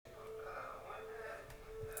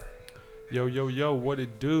Yo, yo, yo, what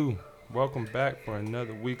it do? Welcome back for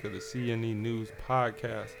another week of the CNE News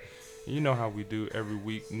Podcast. You know how we do every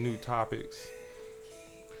week, new topics.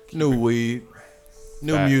 New weed,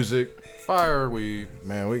 new Facts. music. Fire weed.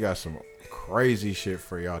 Man, we got some crazy shit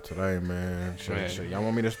for y'all today, man. Man. Y'all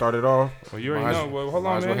want me to start it off? Well, you already know. Well, hold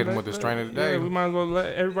might on, as man. well hit 'em with the strain of the day. Yeah, we might as well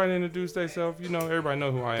let everybody introduce themselves. You know, everybody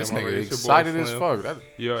know who I am. This already. nigga It's your boy excited as Slim. fuck. That,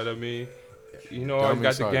 You know what I mean? You know, I Dumb got the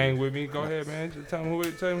excited. gang with me. Go ahead, man. Just tell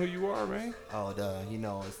them who you are, man. Oh,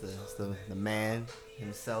 it's the man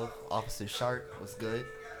himself, Officer Sharp. What's good?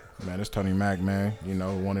 Man, it's Tony Mac, man. You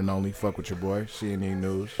know, one and only. Fuck with your boy. CNE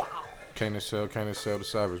News. can't sell the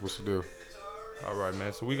savage. What's the deal? All right,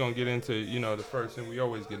 man. So we gonna get into, the first thing we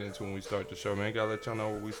always get into when we start the show, man. Gotta let y'all know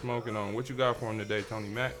what we smoking on. What you got for him today, Tony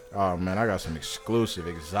Mac? Oh, man, I got some exclusive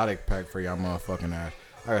exotic pack for y'all motherfucking ass.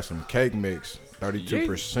 I got some cake mix.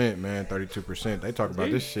 32%, man. 32%. They talk about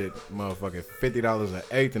this shit, motherfucking $50 an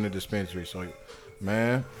eighth in the dispensary. So,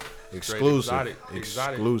 man, exclusive. exotic.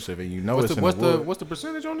 Exclusive. And you know What's it's the in the wood. what's the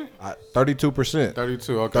percentage on it? 32%.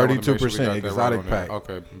 32. Okay. I wanna make sure we 32% got that exotic right on there. pack.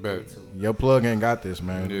 Okay, bet. Your plug ain't got this,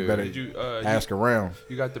 man. Yeah. You better Did you ask around.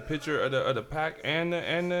 You got the picture of the pack and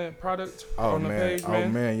the product Oh on the man,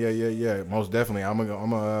 page, man? yeah. Most definitely.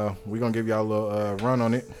 We gonna give y'all a little run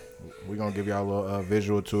on it. We gonna give y'all a little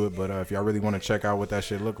visual to it. But if y'all really want to check out what that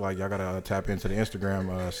shit look like, y'all gotta tap into the Instagram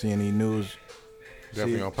CNE News.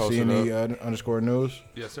 Definitely gonna post it CNE up. underscore news.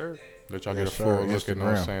 Yes, sir. Let y'all Yes, get a full sir. look at, you know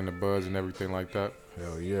what I'm Instagram. saying, the buzz and everything like that.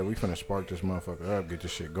 Hell yeah, we finna spark this motherfucker up, get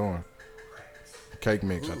this shit going. Cake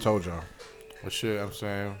mix, I told y'all. But shit, I'm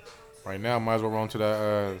saying, right now, might as well run to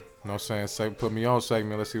that, you know what I'm saying, put me on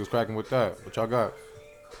segment. Let's see what's cracking with that. What y'all got?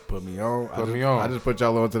 Put me on. I I just put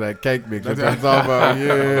y'all onto that cake mix. That's what I'm talking about.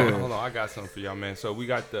 Yeah. Hold on, I got something for y'all, man. So we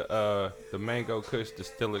got the Mango Kush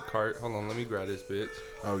Distillate cart. Hold on, let me grab this bitch.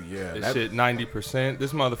 Oh yeah. This shit 90%.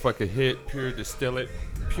 This motherfucker hit pure distillate,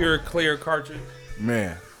 pure clear cartridge.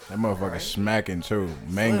 Man, that motherfucker smacking too.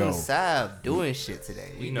 Mango. Slim Sab doing shit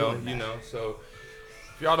today. We You know. So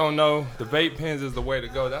if y'all don't know, the vape pens is the way to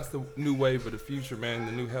go. That's the new wave of the future, man.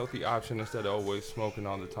 The new healthy option instead of always smoking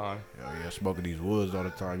all the time. Hell yeah, smoking these woods all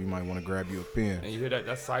the time. You might want to grab you a pen. And you hear that?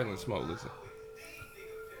 That's silent smoke. Listen.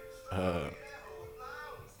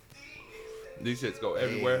 These shits go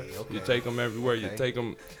everywhere. okay. You take them everywhere. You Okay. take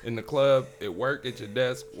them in the club, at work, at your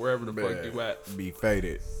desk, wherever the fuck you at. Be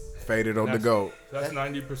faded. Faded on the That's- go. That's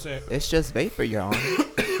 90% It's just vapor, y'all.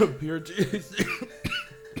 pure THC.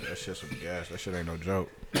 That shit some gas. That shit ain't no joke.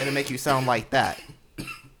 It'll make you sound like that.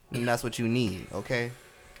 And that's what you need, okay?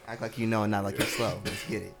 Act like you know and not like you're slow. Let's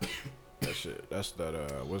get it. That shit. That's that.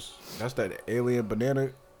 That's that alien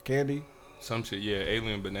banana candy. Some shit, yeah.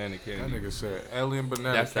 Alien banana That candy. nigga said alien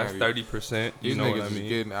banana That's candy. 30%. You These know niggas what I is mean?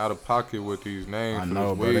 getting out of pocket with these names I for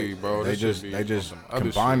know, this bro. weed, bro. They This just should be they just on some other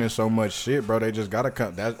combining shit. so much shit, bro. They just gotta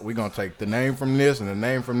come. That we gonna take the name from this and the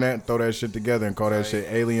name from that and throw that shit together and call that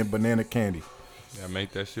shit alien banana candy. Yeah,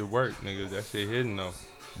 make that shit work, nigga. That shit hidden though.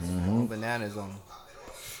 Bananas on.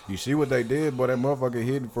 You see what they did, boy? That motherfucker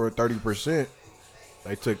hidden for 30%.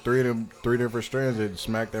 They took three different strands and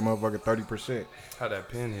smacked that motherfucker 30%. How that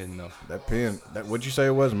pen hidden though? That pen, that what you say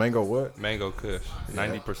it was? Mango what? Mango Kush,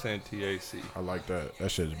 90% THC. I like that. That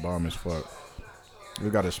shit's bomb as fuck. We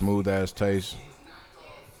got a smooth ass taste.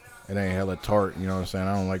 It ain't hella tart, you know what I'm saying?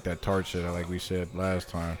 I don't like that tart shit like we said last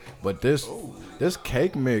time. But this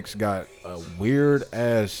cake mix got a weird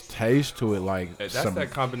ass taste to it, like That's some,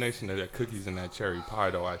 that combination of that cookies and that cherry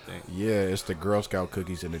pie though, I think. yeah, it's the Girl Scout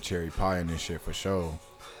cookies and the cherry pie and this shit for sure.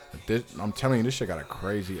 But this, I'm telling you, this shit got a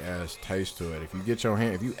crazy ass taste to it. If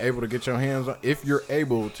you're able to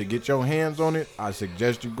get your hands on it, I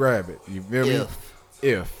suggest you grab it. You feel me?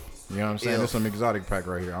 If. You know what I'm saying? There's some exotic pack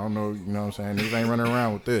right here. I don't know, you know what I'm saying? Niggas ain't running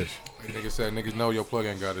around with this. Niggas said niggas know your plug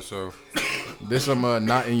ain't got it, so This some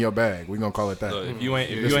not in your bag. We gonna call it that. Look, if you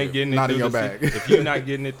ain't getting it Not in through your the bag. if you not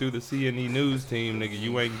getting it through the CNE News team, nigga,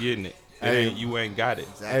 you ain't getting it. Hey. You ain't got it.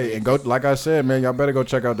 Hey, and go like I said, man. Y'all better go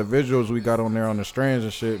check out the visuals we got on there on the strands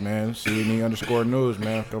and shit, man. CNE underscore news,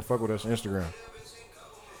 man. Go fuck with us on Instagram.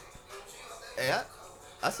 Hey,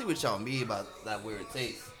 I see what y'all mean about that weird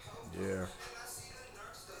taste. Yeah.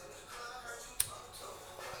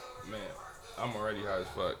 Man, I'm already high as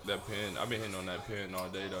fuck. That pen, I've been hitting on that pen all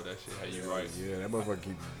day though. That shit had you right. Yeah, that motherfucker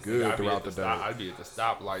keep you Nigga, good I be throughout at the day. I'd be at the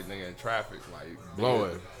stoplight, nigga, in traffic, like Blow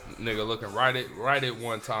nigga, it. Nigga looking right at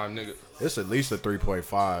one time, nigga. It's at least a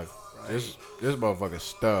 3.5. This motherfucker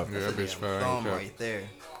stuffed. yeah, that bitch fire. Thumb right there.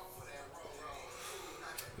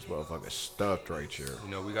 This motherfucker stuffed right here.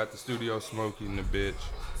 You know, we got the studio smoking the bitch.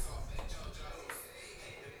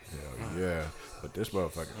 Hell yeah. But this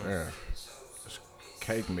motherfucker, man.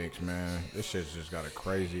 cake mix, man. This shit's just got a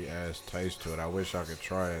crazy ass taste to it. I wish I could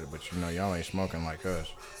try it, but you know, y'all ain't smoking like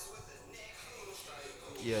us.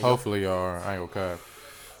 Yeah, Hopefully, y'all are. I ain't gonna cap.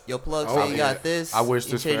 your plug Oh, say you yeah. got this. I wish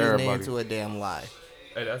you this for change his name everybody. to a damn lie.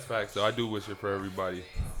 Hey, that's facts. So I do wish it for everybody,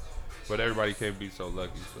 but everybody can't be so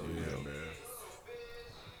lucky. So Yeah, you know. man.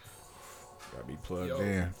 Gotta be plugged Yo,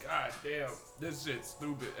 in. god damn, this shit's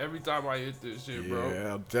stupid. Every time I hit this shit, bro,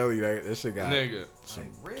 Yeah, I'm telling you, that this shit got nigga. some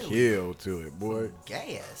Really? kill to it, boy.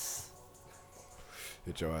 Gas.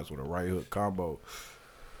 Hit your ass with a right hook combo.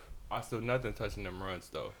 I still nothing touching them runs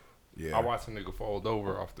though. Yeah. I watched a nigga fold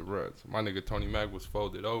over off the runs. My nigga Tony Mack was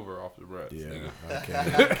folded over off the runs. Yeah,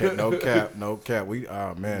 Nigga. okay. No cap, no cap. We,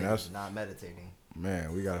 man, that's Not meditating.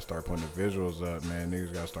 man. We gotta start putting the visuals up, man.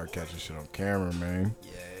 Niggas gotta start catching shit on camera, man.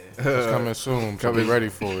 Yeah. It's coming soon. So be Coming- ready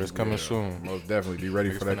for it. It's coming Yeah, soon. Most definitely be ready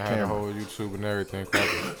Niggas for that finna have the camera. whole YouTube and everything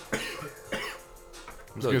cracking.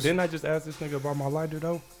 Let's Look, get didn't I just ask this nigga about my lighter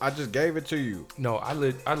though? I just gave it to you. No, I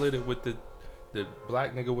lit it with the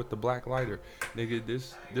black nigga with the black lighter. Nigga,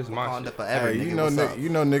 this my Wakanda shit. forever. Hey, nigga, you know, what's up? you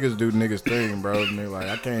know, niggas do niggas thing, bro. And they like,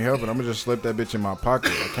 I can't help it. I'm gonna just slip that bitch in my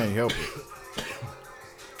pocket. I can't help it.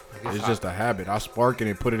 It's just a habit. I spark it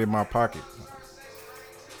and put it in my pocket.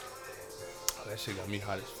 Oh, that shit got me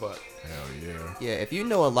hot as fuck. Hell yeah. Yeah, if you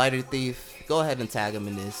know a lighter thief, go ahead and tag him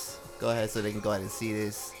in this. Go ahead so they can go ahead and see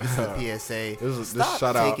this. This is a PSA. This Stop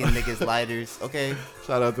shout out. taking niggas' lighters, okay?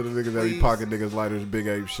 Shout out to the niggas that be Please. pocket niggas lighters, big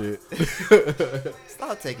ape shit.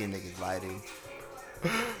 Stop taking niggas' lighters.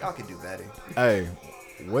 Y'all can do better. Hey,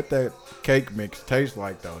 what that cake mix tastes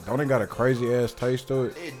like though? Don't it got a crazy ass taste to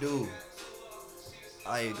it? It do.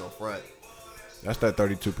 I ain't go front. That's that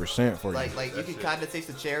 32% for you. Like you That can shit. kind of taste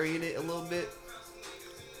the cherry in it a little bit.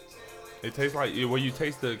 It tastes like when you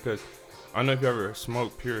taste it, cause I don't know if you ever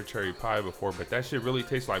smoked pure cherry pie before, but that shit really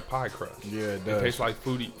tastes like pie crust. Yeah, it It does. tastes like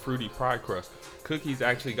fruity pie crust. Cookies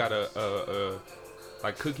actually got a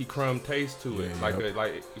like cookie crumb taste to it. Yeah,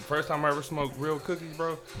 Like first time I ever smoked real cookies,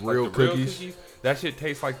 bro. Real like cookies? that shit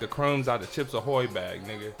tastes like the crumbs out of Chips Ahoy bag,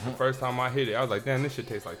 nigga. The first time I hit it, I was like, damn, this shit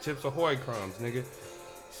tastes like Chips Ahoy crumbs, nigga.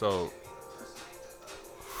 So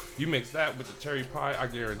you mix that with the cherry pie, I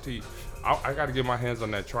guarantee. I gotta get my hands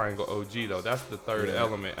on that triangle OG though. That's the third Yeah.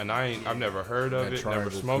 element, and I've never heard of That it, never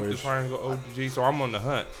triangle smoked the push. triangle OG, so I'm on the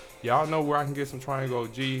hunt. Y'all know where I can get some triangle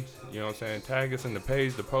OG. You know what I'm saying? Tag us in the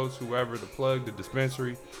page, the post, whoever, the plug, the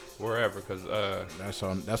dispensary, wherever. Cause That's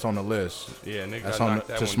on the list. yeah, nigga, That's got on knocked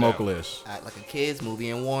the that to one smoke down. list. Act like a kids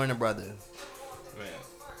movie and Warner Brother. Man,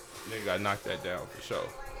 nigga got knocked that down for sure.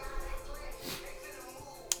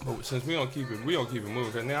 But since we don't keep it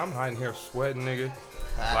moving. Cause now I'm hiding here sweating, nigga.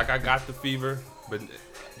 Like I got the fever, but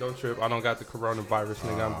don't trip. I don't got the coronavirus,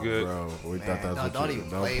 nigga. I'm good. Bro, we Man, thought that's don't- what don't you even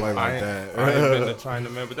don't play play with like I ain't that. been to China,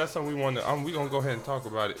 man. But that's something we want to. We gonna go ahead and talk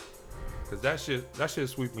about it, cause that shit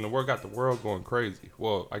sweeping the world, got the world going crazy.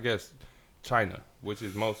 Well, I guess China, which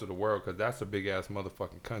is most of the world, cause that's a big ass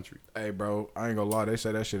motherfucking country. Hey, bro, I ain't gonna lie. They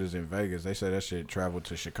say that shit is in Vegas. They say that shit traveled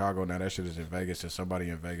to Chicago. Now that shit is in Vegas, and somebody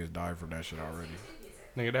in Vegas died from that shit already.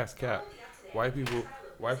 Nigga, that's cap. White people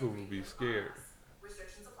be scared.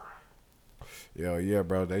 Yo, yeah,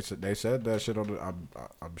 bro. They said that shit on the.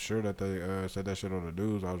 I'm sure that they said that shit on the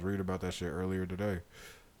news. I was reading about that shit earlier today.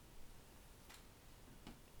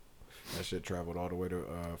 That shit traveled all the way to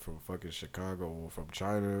from fucking Chicago, from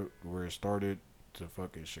China where it started to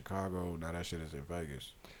fucking Chicago. Now that shit is in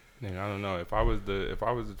Vegas. Nigga, I don't know. If I was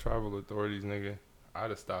the travel authorities, nigga,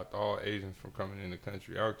 I'd have stopped all Asians from coming in the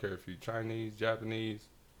country. I don't care if you Chinese, Japanese,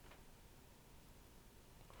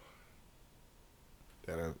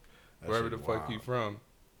 That wherever shit the fuck wild. you from.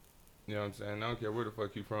 You know what I'm saying? I don't care where the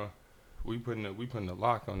fuck you from. We putting the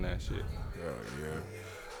lock on that shit. Hell yeah.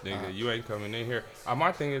 Nigga, you ain't coming in here.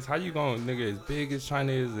 My thing is, how you going, nigga, as big as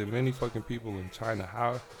China is and many fucking people in China,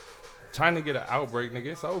 how China get an outbreak, nigga,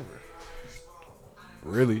 it's over.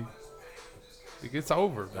 Really? It gets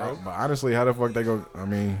over, bro. But honestly, how the fuck they go? I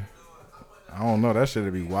mean, I don't know. That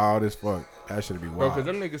shit'd be wild as fuck. That shit'd be Bro, wild. because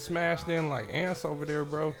them niggas smashed in like ants over there,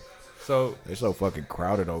 bro. So, They're so fucking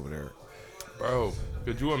crowded over there. bro,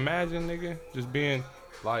 could you imagine, nigga, just being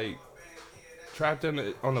like trapped on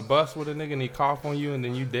the bus with a nigga and he cough on you and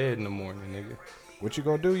then you dead in the morning, nigga? What you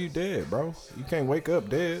gonna do? You dead, bro. You can't wake up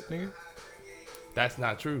dead, nigga. That's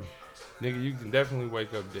not true. Nigga, you can definitely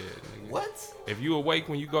wake up dead, nigga. What? If you awake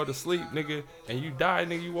when you go to sleep, nigga, and you die,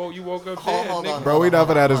 nigga, you woke up Hold- dead, hold nigga. on. Bro, we not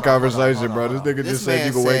gonna have this Hold on, hold on, conversation, hold bro. on. This nigga just said man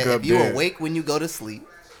you can wake said up if you dead. awake when you go to sleep.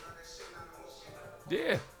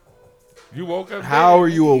 Yeah. You woke up How dead, are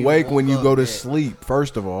you nigga. awake when woke you up go to dead. sleep?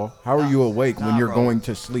 First of all, how are you awake when Nah, you're bro. going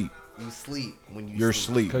to sleep? You sleep when you You're sleep.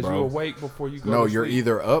 asleep, Because bro. you awake before you go No, to you're sleep.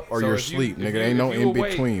 either up or So you're if you- asleep, if nigga. you- Ain't no if you in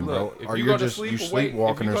awake, between, look, bro. if Or you you're go to just sleep you awake,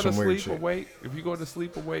 sleepwalking if or you go some to weird sleep shit. awake, if you go to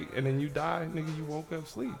sleep awake and then you die, nigga, you woke up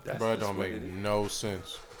asleep. That's Bro, it just don't what make it is. no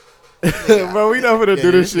sense. Bro, we not gonna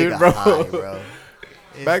do this shit, nigga bro. high, bro.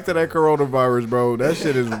 Back to that coronavirus, bro. That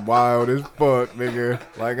shit is wild as fuck, nigga.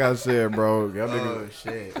 Like I said, bro, y'all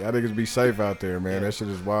niggas be safe out there, man. That shit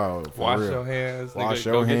is wild. For Wash real. your hands, Wash nigga.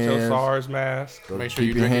 your Go get your hands. SARS mask. Go Make sure you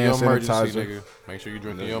keep your drink your hand emergency, sanitizer. nigga. Make sure you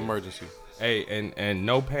drink your emergency. Hey, and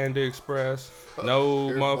no Panda Express, no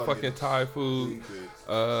motherfucking Thai food.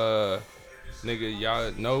 Nigga,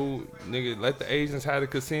 y'all, no, nigga, let the Asians have the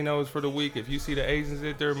casinos for the week. If you see the Asians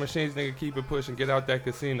at their machines, nigga, keep it pushing. Get out that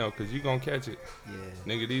casino, because you going to catch it. Yeah.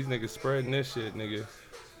 Nigga, these niggas spreading this shit, nigga.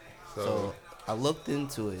 So I looked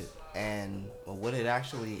into it, and what it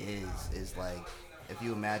actually is like, if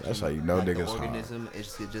you imagine, That's how you know like, niggas the hard. organism, it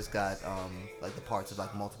just got like the parts of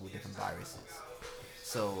like multiple different viruses.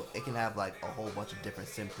 So it can have like a whole bunch of different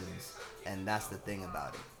symptoms, and that's the thing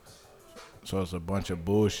about it. So it's a bunch of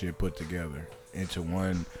bullshit put together into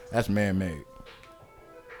one. That's man-made.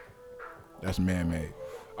 That's man-made.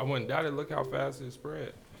 I wouldn't doubt it. Look how fast it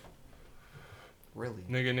spread. Really?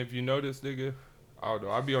 Nigga, and if you notice, nigga, I don't know.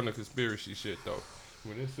 I be on the conspiracy shit, though.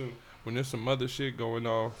 When there's some other shit going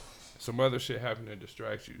on, some other shit happening to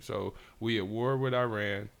distract you. So we at war with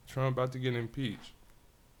Iran. Trump about to get impeached.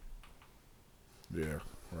 Yeah,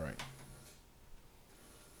 right.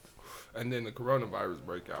 And then the coronavirus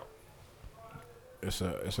break out. It's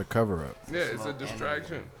a cover up. Yeah, it's a Smoke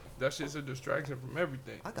distraction. That shit's a distraction from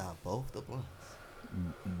everything. I got both the blunts.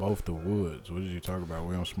 Both the woods. What did you talk about?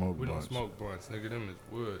 We don't smoke We blunts. don't smoke blunts, nigga. Them is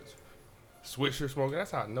woods. Swisher smoking.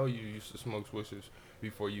 That's how I know you used to smoke swishers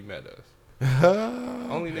before you met us.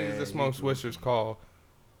 Only niggas that smoke swishers call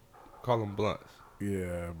them blunts.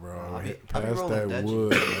 Yeah, bro. I be Past rolling that Dutchies.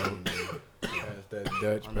 wood, bro. Past that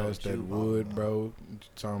Dutch, I know past what you that about, wood, man. bro. What you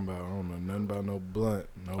talking about? I don't know nothing about no blunt,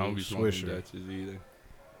 no I don't be smoking swisher. Dutches either.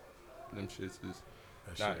 Them shits is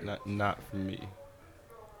That shit- not for me.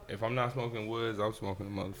 If I'm not smoking woods, I'm smoking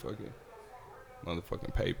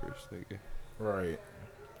motherfucking papers, nigga. Right.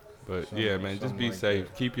 But Something- yeah, man, just something be like safe.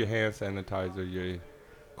 that. Keep your hand sanitizer, your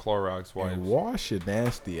Clorox wipes. And wash your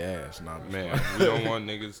nasty ass. Nah, Man, we don't want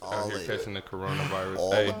niggas out All here of it. catching the coronavirus.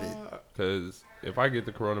 All Hey, of it. because if I get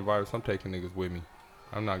the coronavirus, I'm taking niggas with me.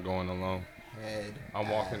 I'm not going alone. Head. I'm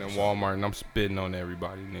walking in ass. Walmart and I'm spitting on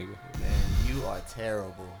everybody, nigga. Man, you are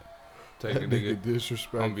terrible. Taking That nigga nigga.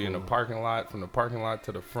 disrespectful. I'm be in the parking lot, from the parking lot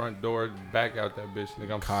to the front door, back out that bitch,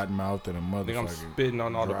 nigga. Cotton mouth and a Nigga, I'm motherfucker. spitting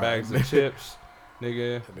on all the dry bags nigga. of chips,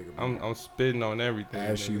 nigga. That nigga I'm spitting on everything.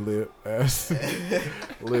 ashy nigga. lip, ass,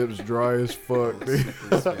 lips dry as fuck.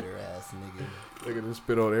 Nigga, Spitter ass nigga. nigga just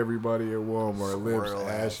spit on everybody at Walmart. Lips Swirl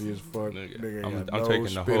ashy ass. as fuck. Nigga, Nigga, I'm got no taking the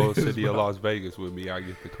spit whole in his city of mouth. Las Vegas with me. I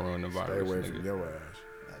get the coronavirus. Stay away nigga. from your ass,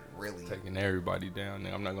 Like really. Taking everybody down,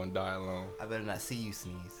 nigga. I'm not gonna die alone, I better not see you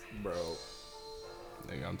sneeze. bro.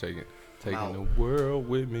 nigga. I'm taking out. the world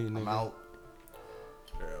with me, nigga. I'm out.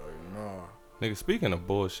 Hell no. Nigga, speaking of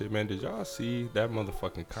bullshit, man, did y'all see that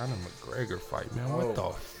motherfucking Conor McGregor fight, man? What the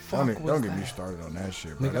fuck was Don't get that? me started on that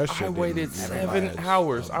shit, bro. Nigga, That shit I waited didn't even 7 last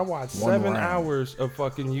hours. I watched one 7 round. hours of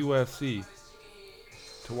fucking UFC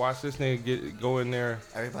to watch this nigga go in there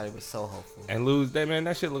Everybody was so hopeful. and lose. That man,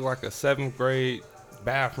 that shit looked like a 7th grade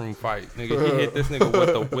bathroom fight, nigga. He hit this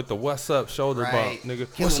nigga with the what's up shoulder Right. bump,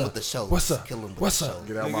 nigga. Kill What's him up? with the shoulders. What's up? Kill him with What's the up? shoulders.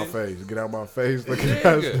 Get out my Nigga. face. Get out my face. Looking Nigga.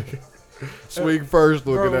 ass nigga. Swing first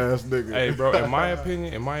looking Bro. ass nigga. Hey, bro, in my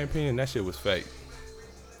opinion, that shit was fake.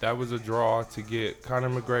 That was a draw to get Conor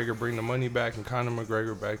McGregor, bring the money back, and Conor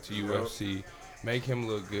McGregor back to UFC, make him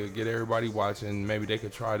look good, get everybody watching. Maybe they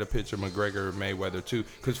could try to picture McGregor Mayweather too.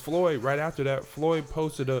 Cause Floyd, right after that, Floyd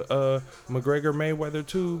posted a McGregor Mayweather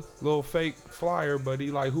 2 little fake flyer, but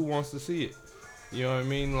he like, who wants to see it? You know what I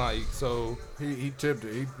mean? Like, so He tipped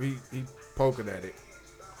it. He poking at it.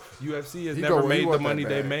 UFC has He never he made the want that money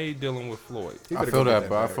they bag. made dealing with Floyd. He I better feel go get that,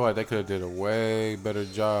 but I bag. feel like they could have did a way better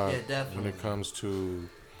job Yeah, definitely. when it comes to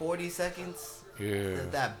 40 seconds. yeah.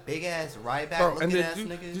 That big ass Ryback Bro, and looking ass did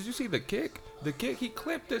nigga. you see the kick? The kick, he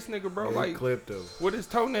clipped this nigga, bro. Yeah, he like, clipped him. with his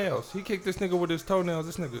toenails. He kicked this nigga with his toenails.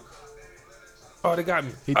 This nigga. Oh, they got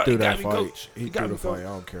me. He Oh, threw got that me, fight. coach. He got threw me, the fight. coach. I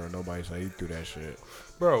don't care what nobody say. He threw that shit.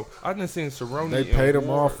 Bro, I done seen Cerrone. They in paid him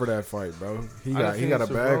war. off for that fight, bro. He I done got seen a bag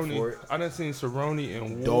Cerrone- for it. I done seen Cerrone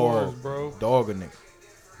in wars, Dog, bro. Dog a nigga.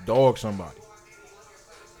 Dog somebody.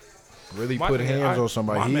 Really My put thing- hands I- on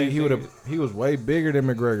somebody. my main He would thing have. He was way bigger than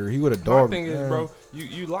McGregor. He would have My dogged. thing is, man. bro,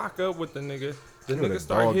 you lock up with the nigga. The He would've nigga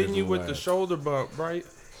start dogged hitting his you little with the ass. shoulder bump, right?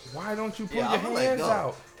 Why don't you pull Yeah, your I'ma let hands go.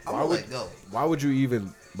 out? I'm Why gonna would- let go. Why would you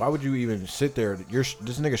even why would you even sit there? This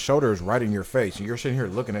nigga's shoulder is right in your face, and you're sitting here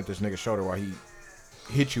looking at this nigga's shoulder while he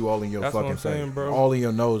hit you all in your That's what fucking I'm saying, face, bro. all in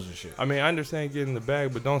your nose and shit. I mean, I understand getting the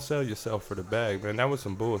bag, but don't sell yourself for the bag, man. That was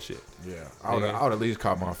some bullshit. Yeah, I would at least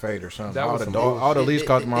caught my fade or something. That I was would some have at least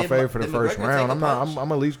caught my Did- fade for the did first McGregor round. take a punch?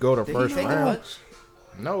 I'm at least go to Did first he take a round. punch?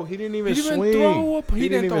 No, he didn't even He didn't swing. throw a, he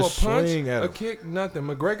didn't throw even a punch, swing at a him. kick, nothing.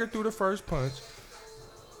 McGregor threw the first punch.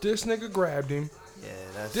 This nigga grabbed him. Yeah,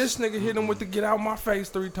 that's. This nigga hit him with the get out my face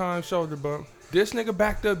 3 times shoulder bump. This nigga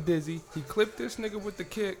backed up dizzy. He clipped this nigga with the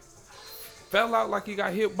kick. Fell out like he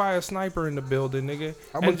got hit by a sniper in the building, nigga.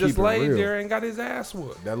 I'ma And just keep it laid real. there and got his ass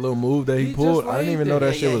whooped. That little move that he He pulled, just I didn't even laid know there.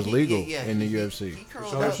 that shit was legal yeah, in the he UFC.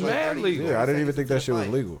 curled That's up like mad 30 legal. Yeah, I didn't even seconds think that into shit the was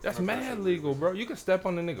fight. legal. That's mad legal, bro. You can step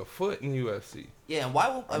on a nigga foot in UFC. Yeah, and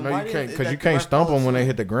why? I And know why you can't did because that you can't ref stump follow them when they suit?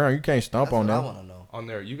 hit the ground. You can't stump That's on what I them. want to know. On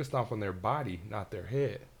their, you can stomp on their body, not their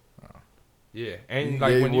head. Yeah, and Yeah,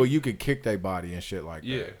 like when well, you could kick their body and shit like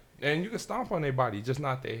yeah, that. and you can stomp on their body, just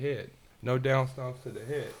not their head. No down stomps to the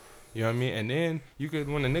head. You know what I mean? And then you could,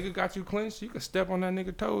 when the nigga got you clinched, you could step on that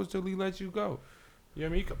nigga toes till he let you go. You know what I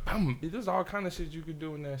mean? You could boom. There's all kind of shit you could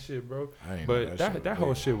do in that shit, bro. I ain't know But shit that was whole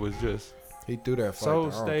legal. shit was just He threw that fight. so I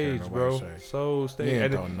don't care staged, nobody bro. say. So He staged.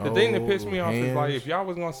 ain't And throw the thing that pissed no me off is like, hands. if y'all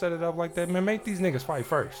was gonna set it up like that, man, make these niggas fight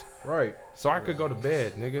first, Right. so I could go to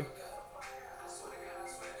bed, nigga.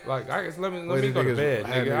 Like, I guess let me Waited go to niggas- bed, I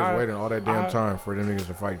had nigga. niggas waiting all that damn I- time for them niggas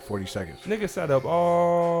to fight 40 seconds. Nigga sat up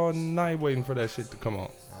all night waiting for that shit to come on.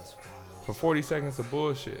 That's wild. For 40 seconds of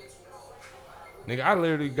bullshit. Nigga, I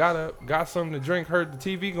literally got up, got something to drink, heard the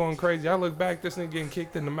TV going crazy. I look back, this nigga getting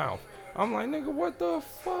kicked in the mouth. I'm like, nigga, what the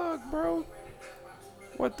fuck, bro?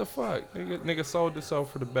 What the fuck? Nigga sold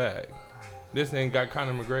himself for the bag. This nigga got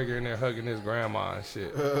Conor McGregor in there hugging his grandma and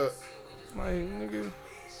shit. Like, nigga,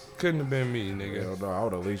 couldn't have been me, nigga. Hell no, I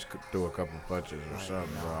would at least do a couple punches or something,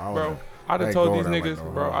 bro. I Bro, would've- I'd have ain't told going these there like niggas,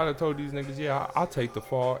 no bro. hoe. I'd have told these niggas, yeah, I'll take the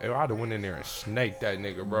fall, and I'd have went in there and snaked that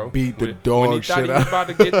nigga, bro. Beat the when dog he thought shit he was out. about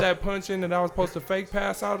to get that punch in that I was supposed to fake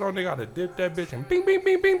pass out on, nigga, I'd have dipped that bitch and bing, bing,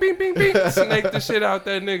 bing, bing, bing, bing, bing, snaked the shit out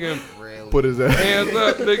that nigga. Really? Put his ass. Hands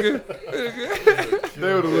up, nigga.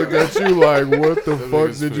 They would have looked at you like, what the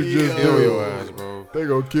fuck did you just Kill your do? ass, bro. They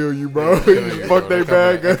gonna kill you, bro. You Kill just you, fucked bro. their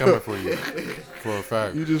bag They up. coming for you, for a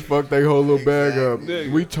fact. You just fucked their whole little bag up.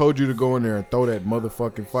 Nigga. We told you to go in there and throw that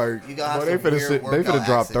motherfucking fight. You gotta Bro, they have some finna weird they finna workout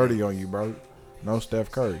drop accident. 30 on you, bro. No Steph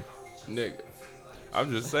Curry. Nigga.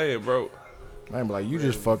 I'm just saying, bro. I'm like, you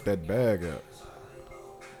just fucked that bag up.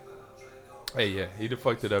 Hey, yeah, he done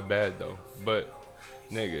fucked it up bad, though. But,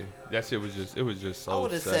 nigga, that shit was just, it was just so I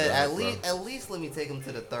would have set said up, bro. at least let me take him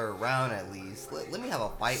to the third round at least. Let me have a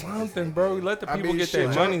fight. with this Something, nigga. bro. Let the I people mean, get shit,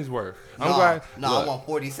 their y'all- money's worth. No, I'm glad. no, I look, want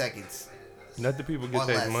 40 seconds. let the people get or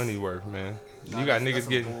their less. money worth, man. No, You got that's niggas some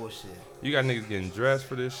getting, bullshit. you got niggas getting dressed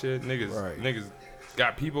for this shit. Right. Niggas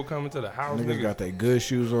got people coming to the house. Niggas got their good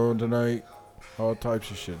shoes on tonight. All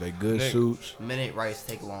types of shit. They good Nigga. suits. Minute rights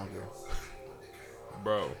take longer.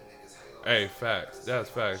 Bro. Hey, facts. That's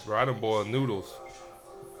facts, bro. I done boiled noodles.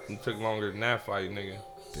 It took longer than that fight, nigga.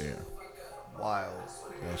 Damn. Wild.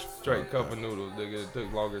 That's Straight fucked cup up. of noodles, nigga. It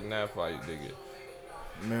took longer than that fight, nigga.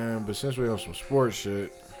 Man, but since we on some sports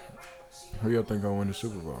shit, who y'all think gonna win the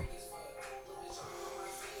Super Bowl?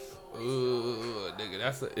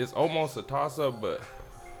 Nigga, it's almost a toss up, but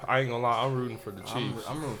I ain't gonna lie, I'm rooting for the Chiefs.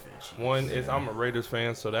 I'm rooting for the Chiefs. One is I'm a Raiders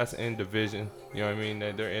fan, so that's in division. You know what I mean?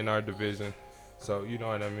 They're in our division, so you know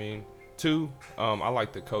what I mean. Two, I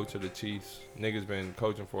like the coach of the Chiefs. Niggas been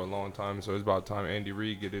coaching for a long time, so it's about time Andy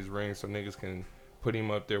Reid get his ring, so niggas can put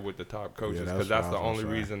him up there with the top coaches. that's Because what that's I the was gonna only say.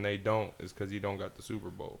 reason they don't is because he don't got the Super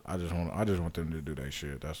Bowl. I just want them to do their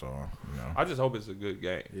shit. That's all. You know. I just hope it's a good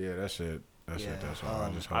game. Yeah, that's it. That's Yeah, it. That's all.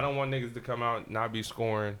 I just hope I don't want niggas to come out and not be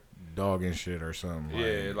scoring. dog and shit or something.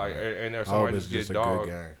 Yeah, like and there's I hope somebody it's just get just a dog. good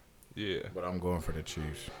game. Yeah. But I'm going for the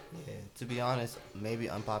Chiefs. Yeah, to be honest, maybe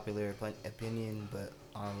unpopular opinion, but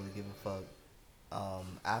I don't really give a fuck.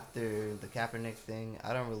 After the Kaepernick thing,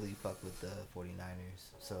 I don't really fuck with the 49ers.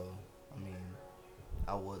 So, I mean,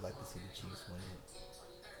 I would like to see the Chiefs win it.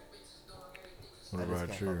 What I just about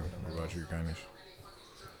can't you? fuck with them What at about all. you, Kanish?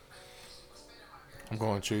 I'm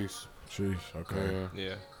going Chiefs. Chiefs. Okay. Yeah,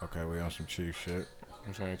 Yeah. Okay, we on some Chiefs shit.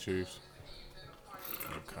 I'm saying Chiefs.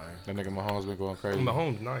 Okay. That nigga Mahomes been going crazy.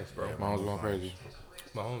 Mahomes nice, bro. Yeah, Mahomes going crazy.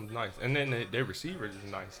 Mahomes nice, and then their receivers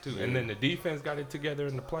is nice too, and then the defense got it together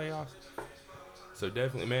in the playoffs. So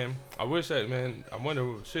definitely, man. I wish that, man. I wonder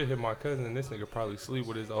what shit hit my cousin, and this nigga probably sleep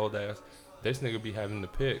with his old ass. This nigga be having the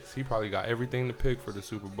picks. He probably got everything to pick for the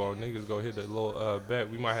Super Bowl. Niggas go hit a little bet.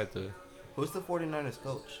 We might have to. Who's the 49ers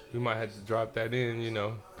coach? We might have to drop that in, you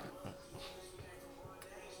know.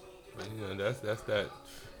 But, you know, that's that.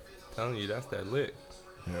 Telling you, that's that lick.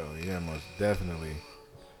 Hell yeah, most definitely.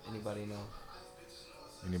 Anybody know?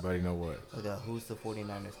 Anybody know what? Like, who's the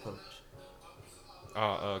 49ers coach?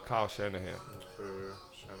 Kyle Shanahan. Yeah,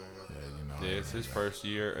 you know. Yeah, it's his first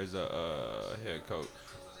year as a head coach.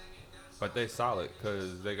 But they solid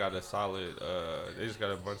because they got a solid. They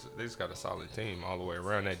just got a solid team all the way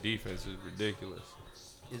around. That defense is ridiculous.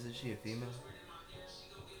 Isn't she a female?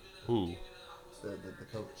 Who? The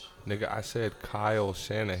coach. Nigga, I said Kyle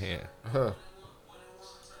Shanahan. Huh.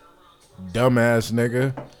 Dumbass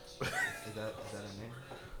nigga. Is that her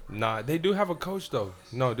name? Nah, they do have a coach though.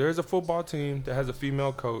 No, there's a football team that has a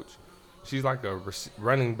female coach. She's like a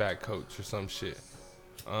running back coach or some shit.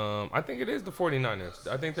 I think it is the 49ers.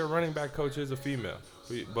 I think their running back coach is a female,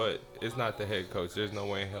 but it's not the head coach. There's no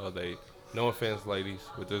way in hell no offense, ladies,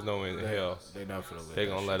 but there's no way in hell they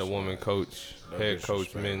gonna let a woman coach, head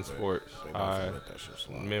coach men's sports,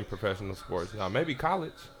 men professional sports. Now maybe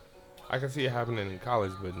college. I can see it happening in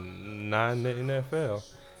college, but not in the NFL.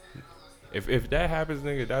 If that happens,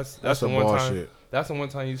 nigga, that's the one time. That's the one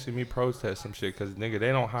time you see me protest some shit, cause nigga,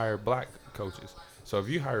 they don't hire black coaches. So if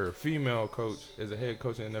you hire a female coach as a head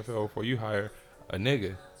coach in the NFL before you hire a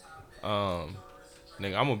nigga, nigga,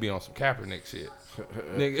 I'm gonna be on some Kaepernick shit.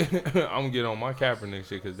 Nigga, I'm gonna get on my Kaepernick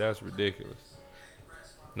shit because that's ridiculous.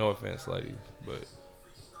 No offense, ladies, but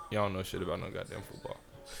y'all don't know shit about no goddamn football.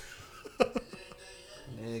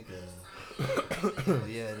 Nigga.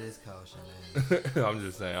 Yeah, it is Kyle Shanahan. I'm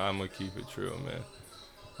just saying, I'm gonna keep it true, man.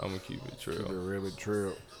 I'm gonna keep it true. Keep it really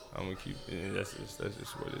true. I'm gonna keep it. That's just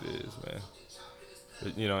what it is, man.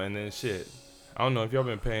 But, you know, and then shit. I don't know if y'all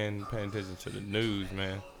been paying attention to the news,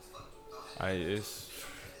 man.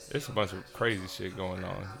 It's a bunch of crazy shit going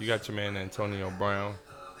on. You got your man Antonio Brown.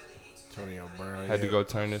 Had to go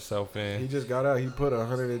turn himself in. He just got out. He put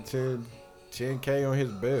 10K on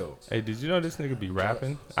his bill. Hey, did you know this nigga be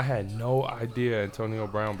rapping? I had no idea Antonio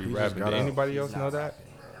Brown be rapping. Did anybody else know that?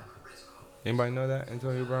 Anybody know that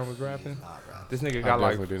Antonio Brown was rapping? This nigga got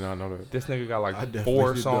did not know that. This nigga got like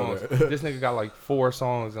 4 songs. This nigga got like 4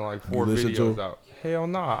 songs and like 4 videos out. Hell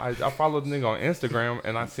nah. I followed the nigga on Instagram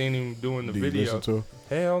and I seen him doing the video.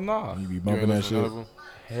 Hell nah. You be bumping that shit?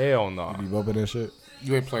 Hell nah. You be bumping that shit?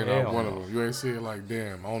 You ain't playing out one of them. You ain't see it like,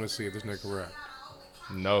 damn, I want to see if this nigga rap.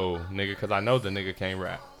 No, nigga, because I know the nigga can't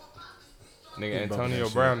rap. Nigga, Antonio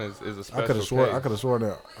Brown is a special I could have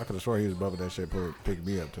sworn he was bumping that shit, pick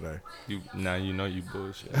me up today. You know you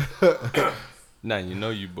bullshit. Now you know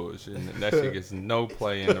you bullshit. That shit gets no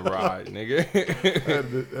play in the ride, nigga.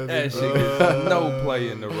 That shit gets no play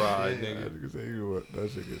in the ride, nigga.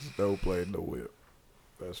 That shit gets no play in the whip.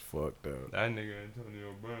 That's fucked up. That nigga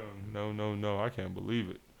Antonio Brown. No. I can't believe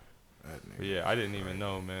it. But yeah, I didn't even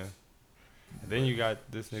know, man. And then you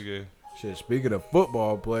got this nigga. Shit, speaking of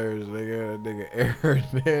football players, that nigga Aaron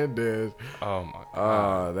Hernandez. Oh my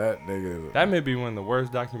god. That nigga. That may be one of the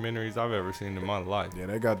worst documentaries I've ever seen in my life. Yeah,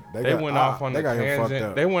 they went off on the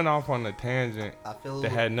tangent. They went off on the tangent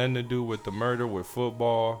that had nothing to do with the murder, with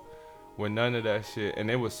football, with none of that shit.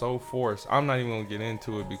 And it was so forced. I'm not even gonna get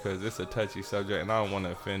into it because it's a touchy subject and I don't want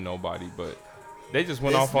to offend nobody, but they just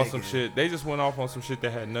went off on some shit. They just went off on some shit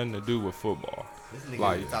that had nothing to do with football. This nigga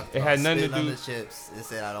like it had nothing to do. The chips and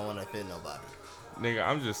said I don't want to offend nobody. Nigga,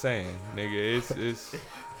 I'm just saying, nigga, it's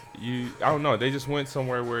you. I don't know. They just went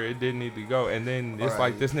somewhere where it didn't need to go, and then it's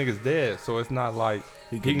like this nigga's dead, so it's not like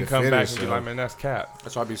he can come back and be like, man, that's cap.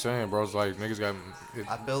 That's what I be saying, bro. It's like niggas got.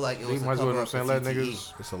 I feel like it was. Might as well. I'm saying let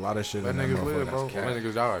niggas. It's a lot of shit. Let niggas live, bro. Let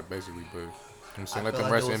niggas die, basically, but. I'm saying let them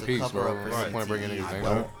rest in peace, bro. What's the point of bringing niggas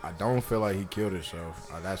names? I don't feel like he killed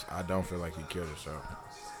himself. I don't feel like he killed himself.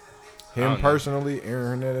 Him personally,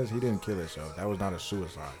 Aaron Hernandez, he didn't kill himself. That was not a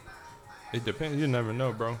suicide. It depends. You never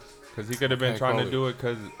know, bro. Because he could have been trying to do it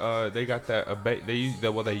because they got that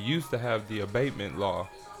They used to have the abatement law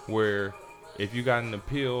where if you got an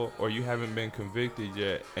appeal or you haven't been convicted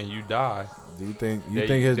yet and you die. Do you think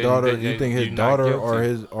his daughter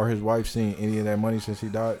or his wife seen any of that money since he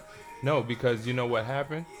died? No, because you know what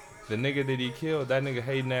happened? The nigga that he killed, that nigga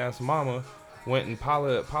hating ass mama, went in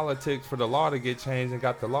politics for the law to get changed and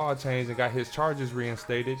got the law changed and got his charges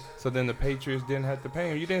reinstated. So then the Patriots didn't have to pay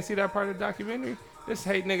him. You didn't see that part of the documentary? This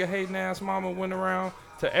hating ass mama went around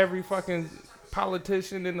to every fucking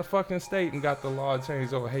politician in the fucking state and got the law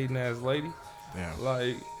changed over hating ass lady. Yeah.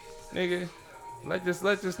 Like, nigga, let this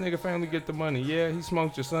nigga family get the money. Yeah, he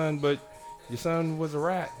smoked your son, but your son was a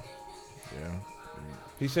rat. Yeah.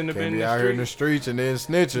 He shouldn't have Can't been be out here in the streets and then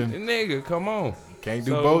snitching. Nigga, come on. Can't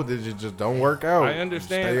do both. It just don't work out. I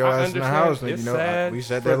understand. Stay your ass in the house. It's You know, sad we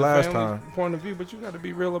said for that the last family's time. point of view, but you got to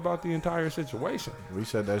be real about the entire situation. We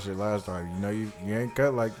said that shit last time. You know, you ain't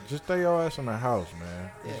cut like just stay your ass in the house,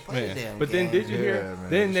 man. Yeah, play the Man. damn But then game. did you hear? man.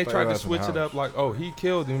 Then they Stay tried your to ass in the switch it up house. like, oh, he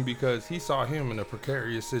killed him because he saw him in a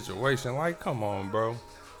precarious situation. Like, come on, bro.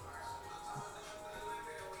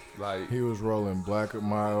 Like, He was rolling black and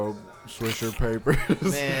mild Swisher papers.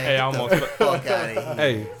 Man, Hey, I get almost- the fuck out of here.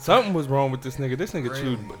 hey, something was wrong with this nigga. This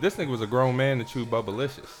nigga was a grown man that chewed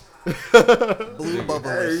Bubblicious. Blue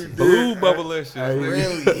bubble. Blue Bubblicious. Hey,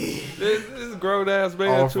 nigga. Really? This grown ass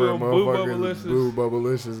man Offering chewing blue motherfuckers Bubblicious. blue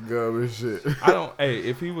bubblicious gum and shit. I don't. Hey,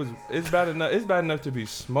 if he was, it's bad enough. It's bad enough to be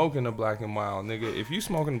smoking a Black and Mild, nigga. If you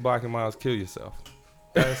smoking Black and Milds, kill yourself.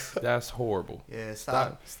 That's horrible. Yeah,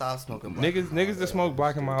 stop smoking. Black Niggas that smoke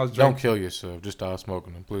Black and Milds Don't drink. kill yourself. Just stop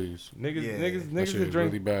smoking them, please. Niggas, Yeah. niggas, That niggas shit that is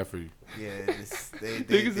drink. really bad for you. Yeah, Niggas they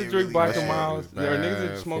that drink really Black bad. and Milds, It's or niggas that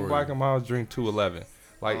bad smoke for Black you. and Milds drink 211.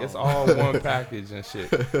 Like it's Oh. all one package and shit.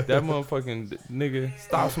 That motherfucking nigga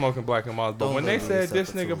stop smoking Black and Milds. But Don't when they label said yourself this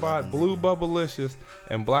a nigga 211, bought Blue Bubblicious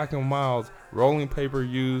and Black and Milds rolling paper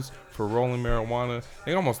used for rolling marijuana,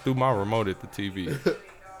 they almost threw my remote at the TV.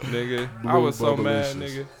 Nigga, I Blue was so mad, Bubblicious.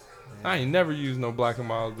 nigga. I ain't never used no Black and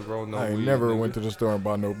Milds to roll no I ain't weed. never nigga. went to the store and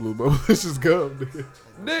bought no blue bubblicious gum.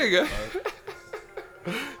 Nigga. Nigga.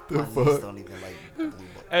 The My niece fuck? don't even like blue bubble.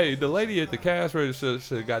 Hey, the lady at the cash register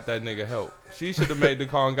should have got that nigga help. She should have made the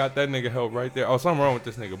call and got that nigga help right there. Oh, something wrong with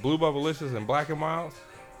this nigga. Blue Bubblicious and Black and Milds.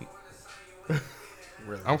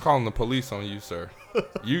 Really? I'm calling the police on you, sir.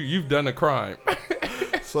 You've done a crime.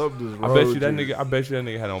 Something's I wrong. bet with you that nigga. I bet you that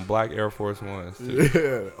nigga had on black Air Force Ones too.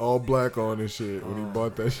 Yeah, all black on and shit when he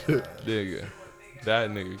bought that shit. Nigga, that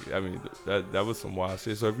nigga. I mean, that was some wild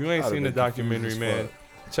shit. So if you ain't I'd have seen the been confused documentary, as man,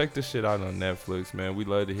 fuck. check this shit out on Netflix, man. We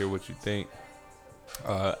love to hear what you think.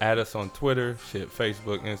 Add us on Twitter,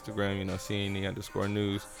 Facebook, Instagram. You know,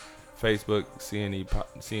 CNE_news, Facebook,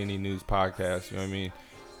 CNE News Podcast. You know what I mean?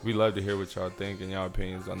 We love to hear what y'all think and y'all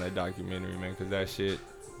opinions on that documentary, man. Cause that shit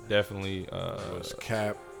definitely, Was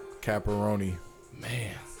Caparoni.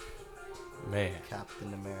 man.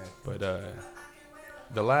 Captain America. But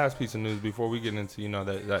the last piece of news before we get into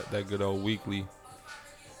that good old weekly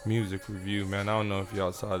music review, man. I don't know if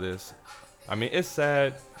y'all saw this. I mean, it's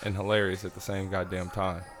sad and hilarious at the same goddamn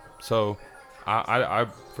time. So I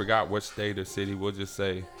forgot what state or city. We'll just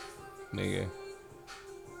say, nigga.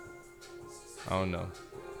 I don't know.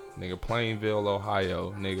 Nigga, Plainville,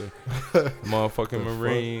 Ohio, nigga. Motherfucking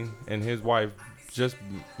Marine and his wife just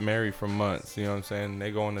married for months, you know what I'm saying?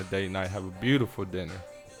 They go on a date night, have a beautiful dinner.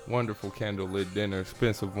 Wonderful candlelit dinner,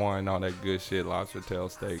 expensive wine, all that good shit, lobster tail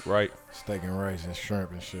steak, right? Steak and rice and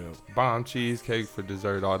shrimp and shit. Bomb cheesecake for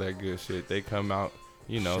dessert, all that good shit. They come out,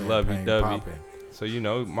 Champagne lovey-dovey. popping.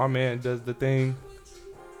 So, my man does the thing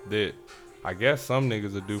that I guess some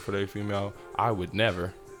niggas would do for their female. I would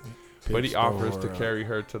never. But he Pit offers to store, carry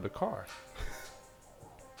her to the car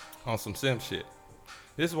on some simp shit.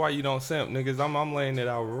 This is why you don't simp, niggas. I'm laying it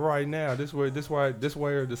out right now. This where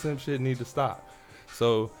the simp shit need to stop.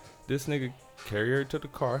 So this nigga carry her to the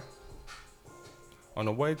car. On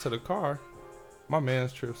the way to the car, my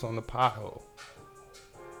man's trips on the pothole,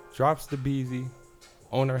 drops the beezy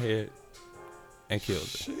on her head, and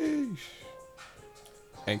kills her. Sheesh.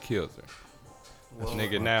 And kills her. Well,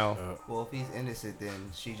 Nigga now. well, if he's innocent,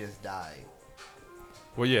 then she just died.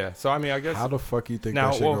 Well, yeah. So I mean, I guess How the fuck you think now,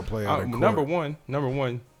 that shit gonna play out in court? number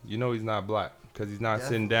one, he's not black because he's not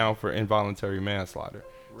sitting down for involuntary manslaughter.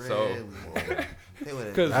 Really? So, They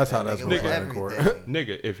would've 'Cause done that's how that that's nigga gonna with play in court. everything.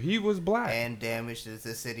 nigga, if he was black, And damage to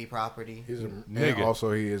the city property. He's a, Nigga. and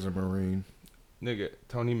also he is a Marine. nigga,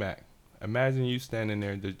 Tony Mac, imagine you standing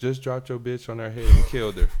there that just dropped your bitch on her head and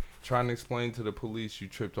killed her, trying to explain to the police you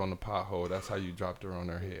tripped on the pothole. That's how you dropped her on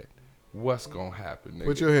her head. What's gonna happen, nigga?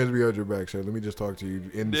 Put your hands behind your back, Shay. Let me just talk to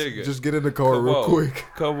you. And Nigga. just get in the car Come real on. quick.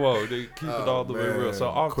 Come on, nigga, keep it all the way man. real. So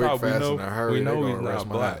off Quick, top, we fast, know in a hurry. They he's gonna arrest not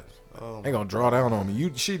my black. ass. Oh, They gonna draw down on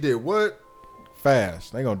me. She did what?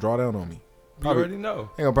 Fast. They gonna draw down on me. You already know.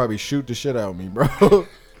 They gonna probably shoot the shit out of me, bro.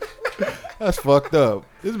 That's fucked up.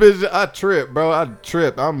 This bitch, I tripped, bro. I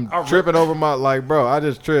tripped. I'm tripping over my, bro, I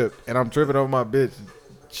just tripped. And I'm tripping over my bitch.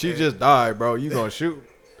 She just died, bro. You gonna shoot?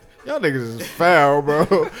 Y'all niggas is foul, bro.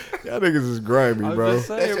 Y'all niggas is grimy, I'm bro. just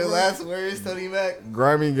saying, That's your bro. last words, Tony Mac?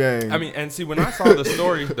 Grimy gang. I mean, and see, when I saw the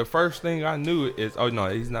story, the first thing I knew is, oh no,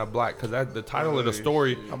 he's not black, because the title of the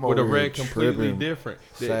story I'm would have over here read completely tripping. different.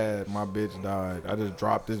 Sad, my bitch died. I just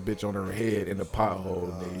dropped this bitch on her head in the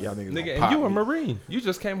pothole, nigga. Y'all niggas Nigga, gonna and pop you a me. Marine. You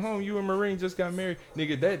just came home. You a Marine, just got married.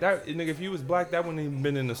 Nigga, that nigga, if you was black, that wouldn't even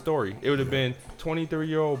been in the story. It would have been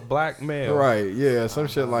 23-year-old black male. Right, yeah, some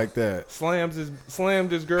shit like that. Slammed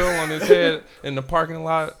this girl on his head in the parking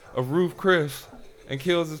lot of Roof Chris and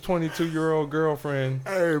kills his 22-year-old girlfriend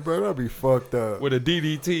Hey, bro, that'd be fucked up. with a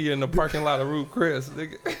DDT in the parking lot of Roof Chris.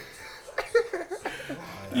 Nigga.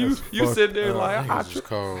 you fucked sit there up. like, I Niggas is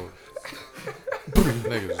cold.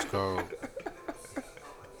 Niggas is cold.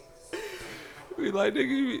 be like, nigga,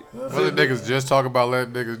 you be, What did niggas just talk about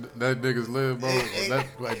let niggas live, bro?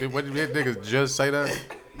 What did niggas just say that?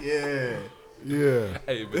 Yeah. Yeah,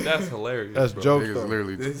 hey, but that's hilarious. that's bro. jokes Niggas though.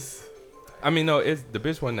 literally. This. I mean, no, it's the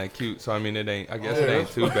bitch wasn't that cute, so I mean, it ain't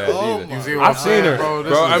too bad Oh either. my You see what I've I'm seen saying, her, bro?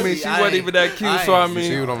 bro. I This mean, is- she I wasn't ain't- even that cute, I so I ain't- mean,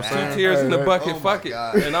 you see what I'm 2 saying? tears in the Hey, bucket, oh fuck my it,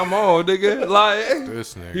 God. and I'm on, nigga. Like,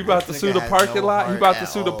 this nigga. he about to This sue nigga the has parking no lot. He heart about to at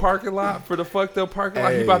sue the all. parking lot for the fucked up parking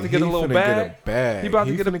lot. He Hey, about to get a little finna bag. Get a bag. He about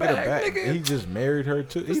to get a finna bag, nigga. He just married her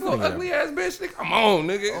too. This He little finna get a ugly ass bitch, nigga. Come on,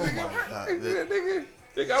 nigga. Oh my God.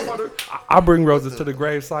 Nigga, I'm about to. I'll bring roses to the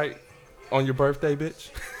grave site on your birthday, bitch.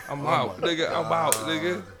 I'm out, my nigga. I'm out,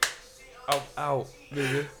 nigga. I'm out,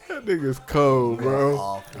 nigga. That nigga's cold, bro.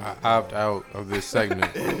 Awful. I opt out of this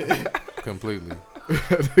segment completely.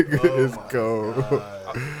 That nigga Oh is my cold.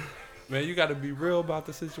 God. Man, you got to be real about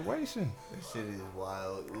the situation. This shit is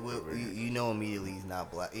wild. You know immediately he's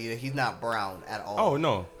not black. He's not brown at all. Oh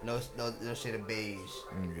no, No shade of beige.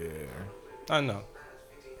 Yeah, I know.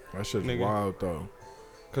 that shit's Nigga. wild though.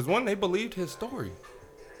 Cause one, they believed his story.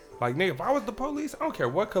 Like, nigga, if I was the police, I don't care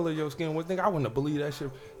what color your skin was, nigga, I wouldn't have believed that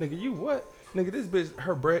shit. Nigga, you what? Nigga, this bitch,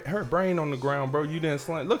 her brain on the ground, bro. You didn't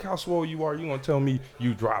slam. Look how swole you are. You gonna tell me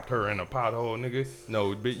you dropped her in a pothole, nigga?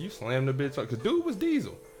 No, bitch, you slammed the bitch up. Cause dude was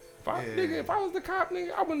Diesel. If I was the cop,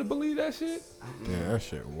 nigga, I wouldn't have believed that shit. Yeah, that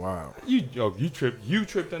shit wild. You tripped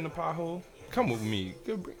in the pothole. Come with me.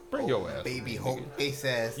 Bring your ass. Baby with me, Hulk nigga. face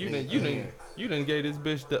ass. You nigga. didn't gave this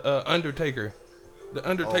bitch the Undertaker. The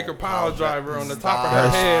Undertaker Oh, pile pile driver driver. on the top of her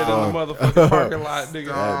That's head in the motherfucking parking lot, nigga.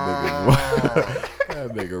 That nigga wild. That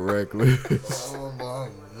nigga reckless. Oh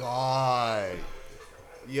my God.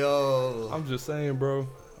 Yo. I'm just saying, bro.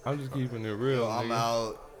 I'm just keeping it real. Yo, I'm nigga.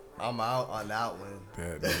 out. I'm out on that one.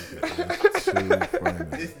 That nigga is too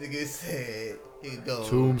funny. This nigga said he go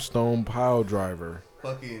Tombstone pile driver.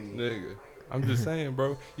 fucking Nigga. I'm just saying,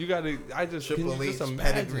 bro. You gotta. I just can Triple you H just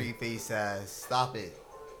imagine, pedigree face ass. Stop it.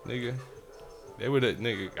 nigga. They would have,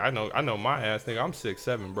 nigga. I know my ass, nigga. I'm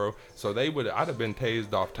 6'7", bro. So they would. I'd have been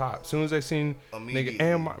tased off top. As soon as they seen, nigga,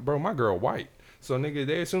 and my girl white. So nigga,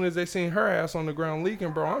 as soon as they seen her ass on the ground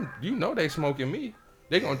leaking, bro, they smoking me.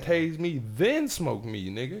 They gonna tase me, then smoke me,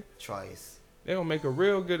 nigga. Twice. They gonna make a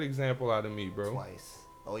real good example out of me, bro. Twice.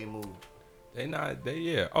 Oh, he moved.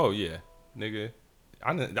 Oh yeah, nigga.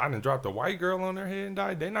 I done dropped a white girl on her head and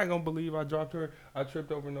died. They not gonna believe I dropped her. I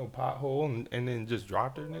tripped over no pothole and then just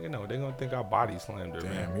dropped her, nigga. No, they gonna think I body slammed her,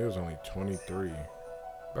 Damn, man. he was only 23.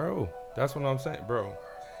 Bro, that's what I'm saying, bro.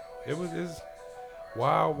 It's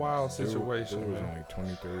wild situation, Dude was man. only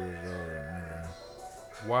 23 years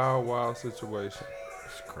old, nigga. Wild situation,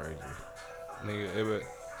 It's crazy. nigga.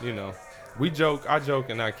 I joke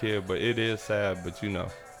and I kid, but it is sad. But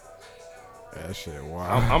That shit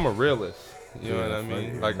wild. I'm a realist. You know Yeah, what I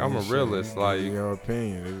mean? fuck Like it. I'm a Shit, realist. Like in your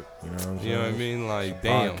opinion, you know what I'm saying? you know what I mean? Like It's a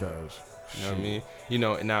damn. podcast. You know what I Shit.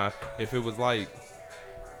 mean? Now if it was like,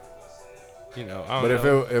 I don't But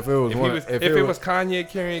know. if it was Kanye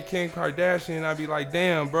carrying Kim Kardashian, I'd be like,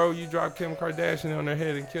 damn, bro, you dropped Kim Kardashian on her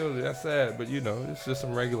head and killed her. That's sad. But it's just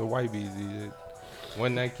some regular white BZ. It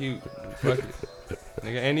wasn't that cute. Fuck it.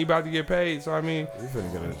 Nigga, and he about to get paid, so I mean, he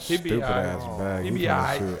finna get a He be stupid alright. ass bag. He He be finna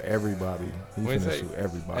alright. sue everybody. He When finna say- sue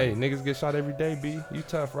everybody. hey, niggas get shot every day, B. You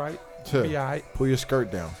tough, right? Tuh. Be alright. Pull your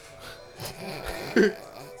skirt down.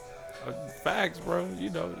 Facts, bro. You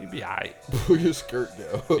be alright. Pull your skirt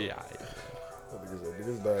down. Be alright.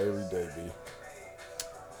 Niggas die every day, B.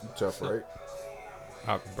 You tough, right?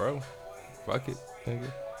 Bro, fuck it,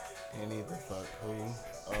 nigga. Any the fuck who?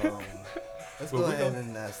 Let's But go we ahead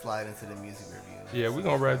and slide into the music review. Yeah, we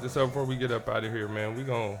gonna wrap this up before we get up out of here, man. We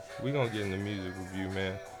gonna get in the music review,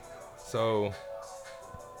 man. So,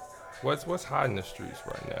 what's hot in the streets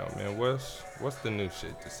right now, man? What's the new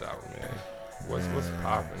shit that's out, man? What's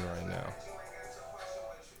popping right now?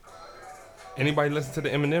 Anybody listen to the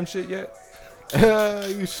Eminem shit yet?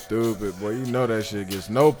 You stupid, boy. You know that shit gets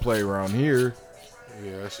no play around here.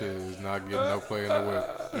 Yeah, that shit is not getting no play in the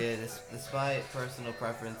whip. Yeah, despite personal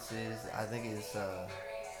preferences, I think it's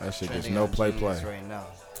That shit gets trending no on play Genius right now.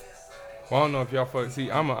 Well, I don't know if y'all fuck. See,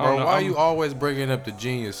 I Bro, don't know. why you always bringing up the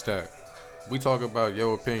Genius stack? We talk about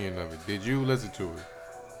your opinion of it. Did you listen to it?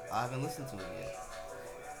 I haven't listened to it yet.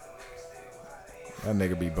 That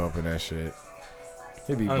nigga be bumping that shit.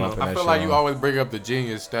 He be I know. bumping that I shit. feel like you on. always bring up the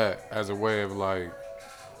Genius stack as a way of like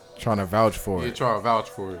Trying to vouch for you it. trying to vouch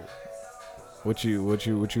for it. What you on,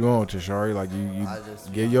 Tashari? Like you I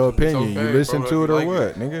just give your opinion. okay, you listen bro, to if it you or like what,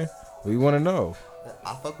 it. nigga? We want to know.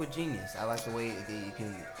 I fuck with Genius. I like the way that you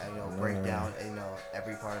can, break down,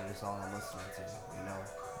 every part of the song I'm listening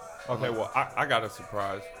to. Okay, well, I got a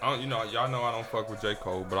surprise. I don't, y'all know I don't fuck with J.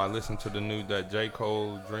 Cole, but I listened to that J.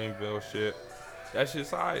 Cole Dreamville shit. That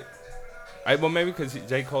shit's alright. Well, maybe because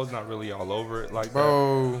J. Cole's not really all over it like that.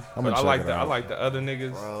 Bro, I'm But gonna check it I out. like the other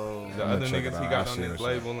niggas. Bro, The I'ma other check it niggas out. he got I'll on see his what's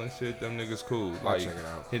label and shit, them niggas cool. I'll Like check it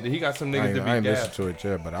out. he got some I niggas ain't, to I be ain't gassed. listened to it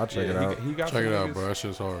yet, but I'll check it out. He got check some it out, niggas- bro. That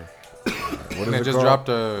shit's hard. What And is they it just called? dropped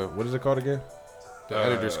the What is it called again?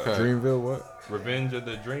 editor's cut. Dreamville. What? Revenge of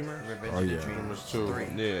the Dreamer. Revenge Oh, of the yeah. Dreamers Two. 3.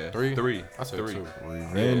 Yeah, Three? three. I said three. two.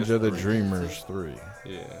 Revenge Yeah, of the it's Dreamers 3.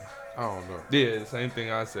 Yeah. I don't know. Yeah, the same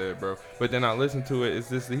thing I said, bro. But then I listened to it. It's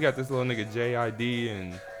this. He got this little nigga JID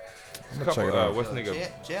and I'm a gonna check it out. what's Yo, nigga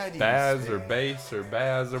JID Baz is or big. Bass or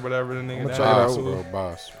Baz or whatever the nigga. I'ma that check it out. Boss, is. bro.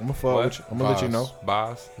 Boss. I'm gonna follow What? with you. I'm gonna let you know.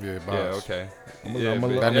 Boss. Yeah, boss. Yeah, okay. I'ma- Yeah, I'ma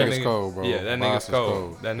but let- That nigga's nigga- cold, bro. Yeah, that Boss nigga's is cold.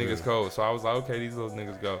 cold. That nigga's Yeah. cold. So I was like, okay, these little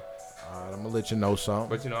niggas go. Alright, I'm gonna let you know something.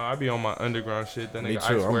 But I be on my underground shit. That Me nigga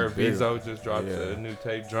too, I I'm Swear big. Vizo just dropped Yeah. a new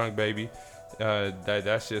tape, Drunk Baby.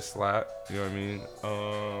 That shit slap. You know what I mean?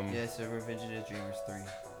 Yeah, so Revenge of the Dreamers 3.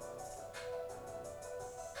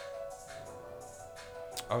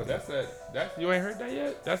 Oh, that's you ain't heard that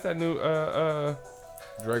yet? That's that new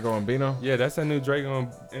Draco and Bino. yeah, that's that new Draco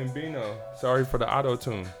and Bino. Sorry for the auto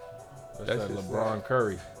tune. That's That that shit LeBron slap.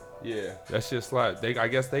 Curry. Yeah, that shit slap. I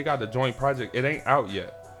guess they got a joint project. It ain't out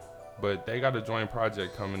yet, but they got a joint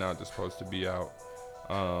project coming out that's supposed to be out.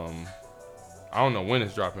 I don't know when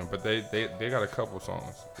it's dropping, but they got a couple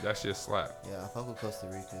songs. That shit slap. Yeah, I fuck with Costa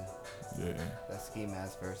Rica. Yeah, That Ski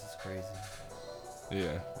Mask verse is crazy.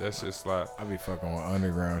 Yeah, that shit slap. I be fucking with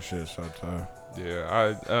underground shit so tough.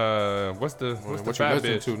 Yeah, what's the What you fat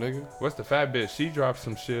listen bitch? to, nigga? What's the fat bitch? She dropped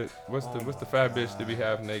some shit. What's Oh the my fat bitch to be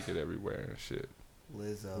God. half naked everywhere and shit?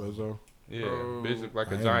 Lizzo. Lizzo. Yeah, Bro, bitch look like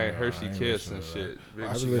I a ain't giant know- I Hershey ain't kiss listen and to shit. I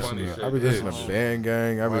Bitch, be she funny listening. as I be shit. listening bitch. to Band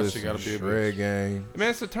Gang. I be Why she listening gotta to be a Shred bitch? Gang, Man,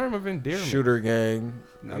 it's a term of endearment. Shooter Gang.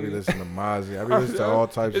 I be Nigga. listening to Mozzie. I be listening to all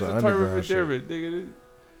types It's of a term of underground shit. endearment, nigga.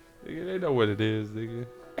 Nigga, they know what it is, nigga.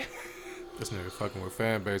 This nigga fucking with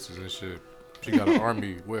fan bases and shit. She got an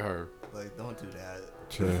army with her. Like, don't do that.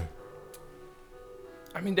 Yeah.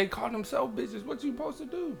 I mean, they call themselves bitches. What you supposed to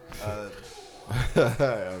do?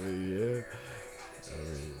 I mean, yeah.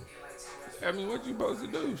 I mean, what you supposed to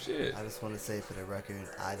do? Shit. I just want to say for the record,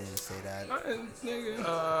 I didn't say that.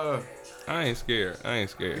 Nigga. I ain't scared.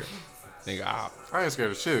 Nigga, I ain't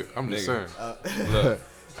scared of shit. I'm just Nigga. saying. look.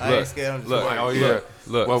 I ain't scared. I'm just Look, like, oh, yeah.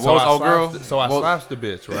 Look. Well, so what was I old slaps girl? So I What- slaps the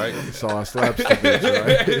bitch, right? So I slaps the bitch,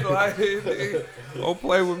 right? like, nigga, don't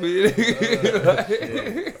play with me, nigga.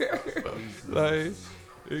 like,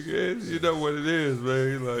 nigga, you know what it is, man.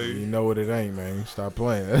 You Like, know what it ain't, man. Stop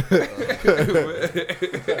playing.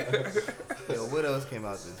 yo, what else came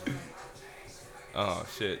out this week? oh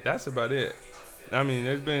shit, that's about it. I mean,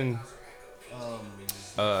 there's been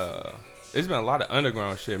a lot of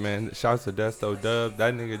underground shit, man. Shouts to Desto Dub.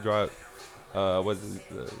 That nigga dropped was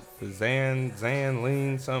it the Zan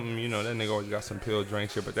Lean something, that nigga always got some pill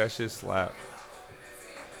drink shit, but that shit slap.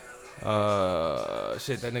 Shit,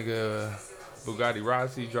 that nigga Bugatti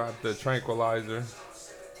Rossi dropped the Tranquilizer.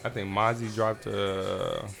 I think Mozzie dropped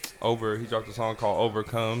he dropped a song called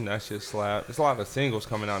Overcome. That shit slap. There's a lot of singles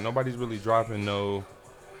coming out. Nobody's really dropping I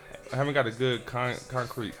haven't got a good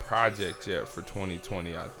concrete project yet for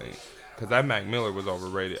 2020, I think. Because that Mac Miller was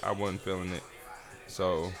overrated. I wasn't feeling it.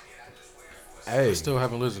 So, Hey, I still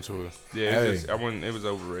haven't listened to it. yeah, Hey. it was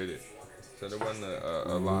overrated. So there wasn't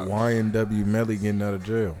a lot. YNW Melly getting out of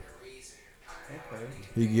jail. Okay.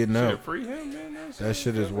 He getting Shit, out. free him, man. That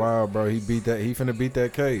shit is wild, bro. He finna beat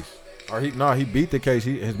that case. Or he beat the case.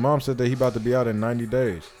 His mom said that he about to be out in 90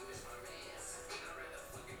 days.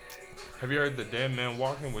 Have you heard the Dead Man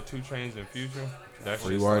Walking with 2 Chainz and Future? That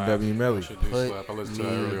Free shit slap. YNW Melly. Shit do Put slap. I listened to me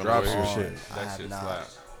that earlier. Drop on the some way shit. home. I That have shit not. slap.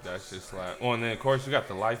 That shit slap. Oh, and then of course you got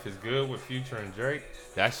the Life is Good with Future and Drake.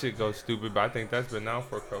 That shit goes stupid, but I think that's been out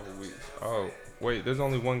for a couple weeks. Oh, wait, there's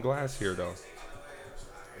only one glass here though.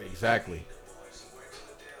 Exactly.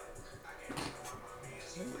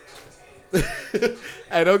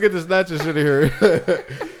 Hey, don't get the snatcher shit in here.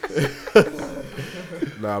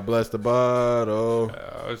 Nah, bless the bottle.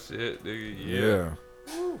 Oh shit, nigga. Yeah.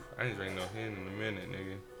 Woo. I ain't drink no hen in a minute,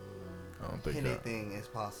 nigga. I don't think that. Anything is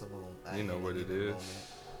possible. at You know any what it given is.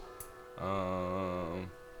 moment.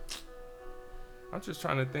 I'm just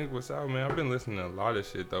trying to think what's out, man. I've been listening to a lot of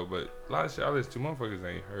shit though, but a lot of shit I listen to motherfuckers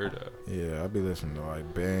ain't heard of. Yeah, I be listening to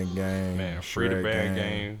like Band Gang, Man, free the Shred band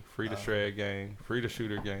game, free the shred game, free the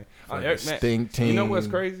shooter game. Man, Stink Team. you know what's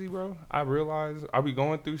crazy, bro? I realize I be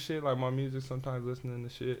going through shit like my music sometimes, listening to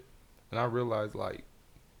shit, and I realize like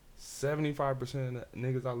 75% of the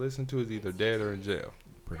niggas I listen to is either dead or in jail.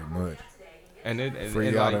 Pretty much. And Free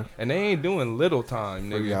and, Yada. like, and they ain't doing little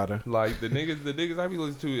time, Free nigga. Yada. Like the niggas I be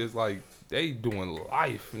listening to is like they doing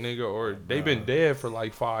life, nigga, or they been dead for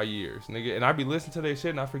like 5 years, nigga. And I be listening to their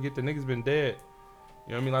shit and I forget the niggas been dead.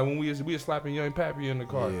 You know what I mean? Like when we was slapping Young Pappy in the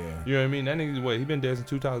car. Yeah. You know what I mean? That nigga's what? He been dead since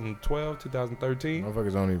 2012, 2013.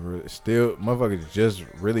 Motherfuckers don't even motherfuckers just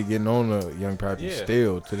really getting on the Young Pappy Yeah.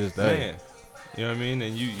 still to this day. Man. You know what I mean?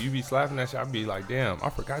 And you be slapping that shit. I be like, damn, I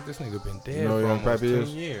forgot this nigga been dead You know who for Young almost Pappy 10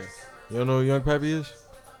 is? years. You don't know who Young Pappy is?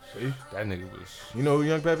 See? That nigga was. You know who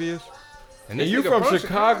Young Pappy is? And And this you nigga from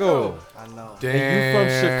Chicago. I know. Damn.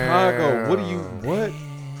 And you from Chicago. What do you what?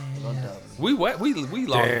 Don't dub me. We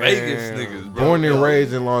Las Damn. Vegas niggas, bro. Born and yo.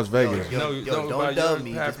 raised in Las Vegas. Yo, No, yo, no, don't about dub Young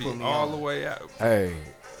me, just Pappy put me all on. the way out. Hey,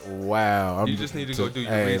 wow. You just need to go do your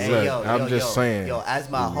hey, research. look, Hey, yo, I'm yo, just yo, saying. Yo, as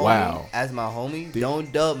my Wow. homie,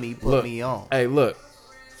 don't dub me, put Look, me on. Hey, look.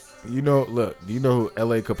 Do you know who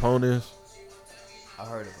L.A. Capone is? I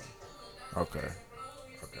heard of him. Okay.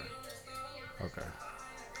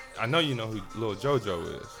 I know you know who Lil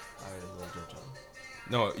JoJo is. I heard of Lil JoJo.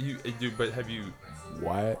 No, you do, but have you?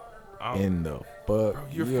 What I don't- in the fuck? Bro,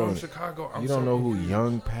 you're you from don't, Chicago. I'm you don't so know who confused.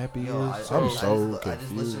 Young Pappy Yo, is? I I'm just- so I just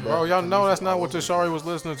confused. listened to Bro, y'all to know that's music not all what over Tashari the was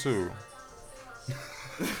listening to.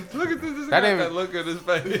 Look at this. That That, ain't- that look at his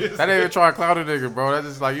face. That ain't even trying to cloud a nigga, bro. That's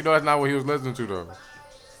just like, you know, that's not what he was listening to, though.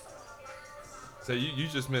 So you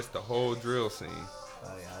just missed the whole drill scene.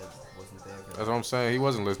 Oh yeah, I wasn't there. That's what I'm saying. He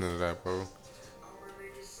wasn't listening to that, bro.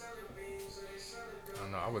 I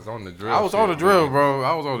don't know. I was on the drill. I was shit, on the drill, nigga. bro.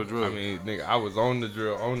 I was on the drill. I mean, nigga, I was on the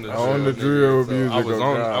drill, On the nigga. drill So music, I was oh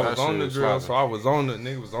on, God. I was That on shit the was drill, slapping. so I was on the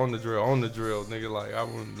nigga was on the drill, nigga. Like I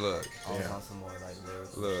wouldn't look. I was Yeah. on some more like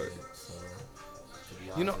lyrical Look. shit, so, to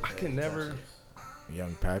be You know, honest, I can that never, shit-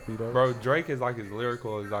 Young Pappy though. bro. Drake is like as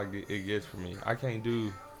lyrical as it gets for me. I can't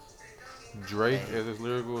do. Drake is as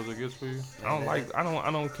lyrical as it gets for you.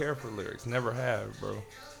 I don't care for lyrics. Never have, bro.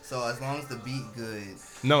 So as long as the beat good,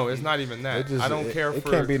 No, it's not even that. It just- I don't it- care it for.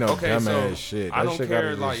 can't be no okay, dumbass so shit. I That don't shit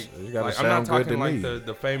care gotta like, just- it gotta like I'm not sound good talking to like me.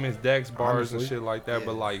 the famous Dex bars and Honestly. shit like that,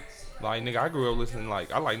 but Yeah. like nigga, I grew up listening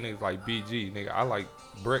like I like niggas like BG, nigga. I like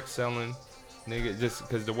brick selling, nigga, just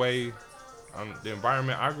because the way the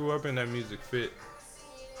environment I grew up in, that music fit.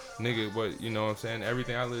 Nigga, what you know what I'm saying?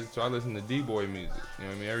 Everything I listen to D-boy music. You know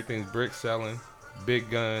what I mean? Everything's brick selling, big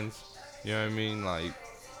guns. You know what I mean? Like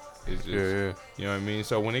it's just Yeah. you know what I mean?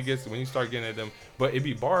 So when you start getting at them, but it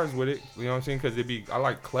be bars with it, you know what I'm saying? Because I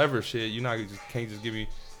like clever shit. You know, you just can't just give me,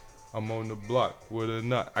 I'm on the block with a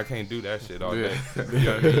nut. I can't do that shit all day. Yeah. You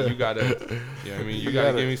know what I mean? You know what I mean? You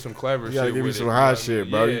gotta give me some clever shit. You gotta give me with some it, you hot know what I shit,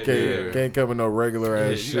 mean? bro. Yeah, You can't come with no regular yeah, ass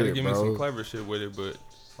you shit, gotta give me some bro. clever shit with it, but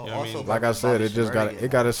oh, you know what I mean? also Like I said, Bobby it just Shmurda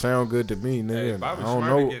gotta sound good to me, Hey, nigga. Bobby I don't Shmurda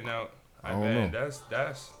know. getting out. I don't Man, know.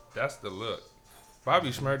 that's the look. Bobby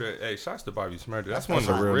Shmurda, hey, shouts to Bobby Shmurda. That's one of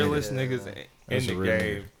That's the a real realest nigga. niggas in That's the a real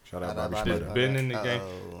game. nigga. Shout out Bobby Bobby That's Shmurda. been in the game.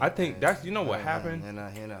 I think that's, you know what happened?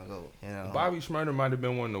 Here now go. Bobby Shmurda might have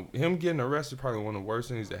been one of him getting arrested, probably one of the worst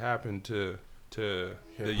things that happened to the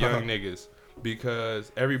young niggas,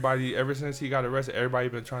 because everybody ever since he got arrested, everybody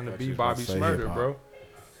been trying to be just Bobby gonna say Shmurda, hip-hop. bro.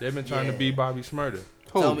 They've been trying to Yeah. be Bobby Shmurda.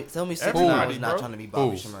 Tell me 6ix9ine Everybody, was not bro. trying to be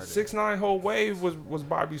Bobby Who? Shmurda. 6ix9ine whole wave was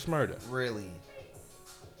Bobby Shmurda. Really?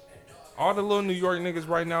 All the little New York niggas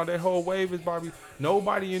right now, their whole wave is Bobby.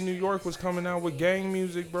 Nobody in New York was coming out with gang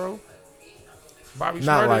music, bro. Bobby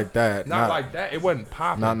Not Shmurda, like that. Not like that. It wasn't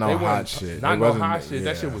popping. not no They hot wasn't- shit. Not It no wasn't- hot shit.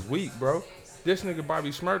 That yeah. shit was weak, bro. This nigga Bobby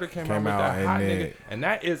Shmurda came out with out that and hot then- nigga, and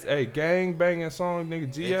that is a gang banging song,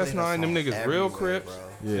 nigga. They play that GS9, them song niggas real everywhere, Crips,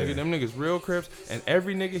 bro. Yeah. nigga. Them niggas real Crips, and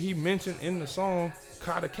every nigga he mentioned in the song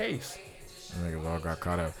caught a case. Niggas all got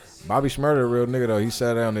caught up. Bobby Shmurda, a real nigga though. He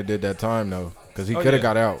sat down and did that time though, cause he Oh, could have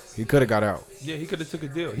yeah. got out. He could have got out. Yeah, he could have took a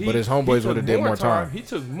deal. But his homeboys he took would've did more time. He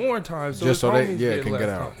took more time, so Just his so they- homies yeah, did can less get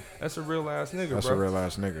out. time. That's a real ass nigga, That's bro. a real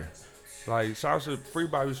ass nigga. Like, shout out to free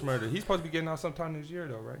Bobby Shmurda. He's supposed to be getting out sometime this year,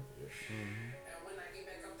 though, right?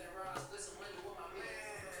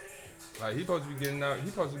 Like, he's supposed to be getting out.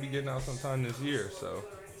 He's supposed to be getting out sometime this year. So,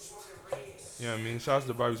 You know what I mean? Shouts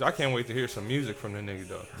to Bobby. I can't wait to hear some music from the nigga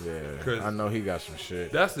though. Yeah, I know he got some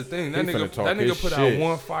shit. That's the thing. That He nigga finna talk his put shit. out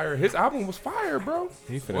one fire. His album was fire, bro.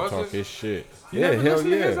 He finna Was talk it? his shit. You Yeah, never hell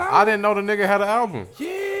listened to his yeah. album? I didn't know the nigga had an album.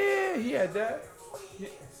 Yeah, he had that.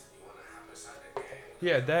 He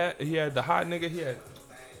had that. He had the hot nigga.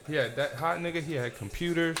 He had that hot nigga. He had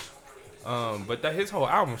computers. But that his whole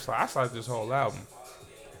album. So I saw this whole album.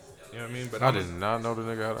 You know what I mean? But I did not know the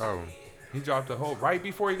nigga had an album. He dropped the whole right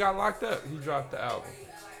before he got locked up. He dropped the album.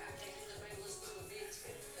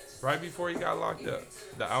 Right before he got locked up,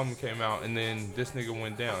 the album came out, and then this nigga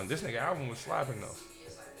went down. This nigga album was slapping though.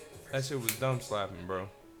 That shit was dumb slapping, bro.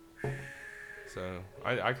 So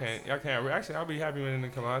I can't. Actually, I'll be happy when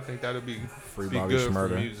it come out. I think that'll be Bobby good Shmurda.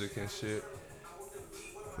 for music and shit.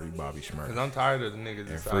 Free Bobby Cause Shmurda. I'm tired of the niggas And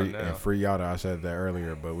that's out free, now. and free Yada. I said that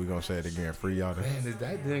earlier, but we gonna say it again. Free Yada. Man, did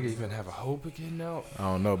that nigga even have a hope of getting out? I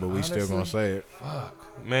don't know, but we still gonna Honestly, say it.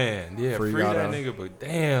 Fuck, man, yeah, Free free that Yada. nigga, but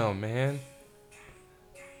damn, man.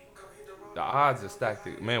 The odds are stacked.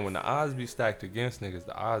 Man, when the odds be stacked against niggas,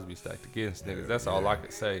 the odds be stacked against niggas. That's all I can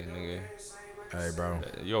say, nigga. Hey, bro.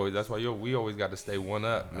 That's why we always got to stay one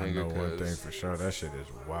up, nigga. I know one thing 'cause for sure. That shit is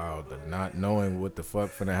wild. The not knowing what the fuck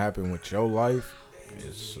finna happen with your life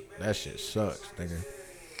that shit sucks, nigga.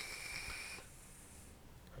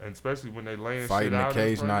 And especially when they laying Fighting shit the out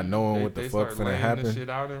case, in front not of you, knowing what the they fuck start finna laying happen. The shit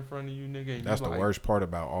out in front of you, nigga. And That's you the like, worst part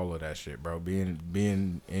about all of that shit, bro.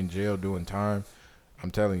 Being in jail doing time. I'm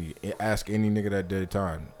telling you, ask any nigga that did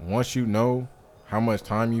time. Once you know how much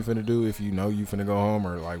time you finna do, if you know you finna go home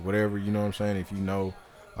or like whatever, you know what I'm saying? If you know,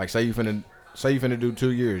 like say you finna do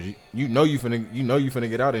 2 years, you know you finna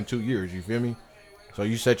get out in 2 years. You feel me? So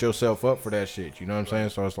you set yourself up for that shit. You know what I'm saying?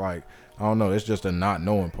 So it's like I don't know. It's just a not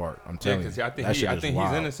knowing part. I'm telling you. I think that shit I is think wild.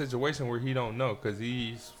 he's in a situation where he don't know because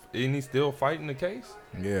he's still fighting the case.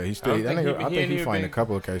 Yeah, he's still. I I think he he's fighting a been-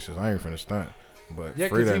 couple of cases. I ain't finna stunt, but Yeah,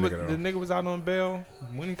 free because that the nigga though. nigga was out on bail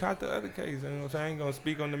when he caught the other case. You know what I'm saying? I ain't gonna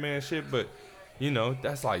speak on the man's shit, but you know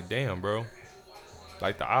that's like damn, bro.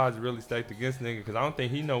 Like the odds really stacked against nigga because I don't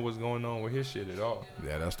think he know what's going on with his shit at all.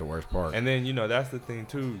 Yeah, that's the worst part. And then you know that's the thing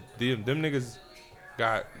too. Them niggas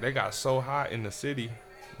got so hot in the city.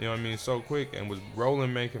 You know what I mean? So quick and was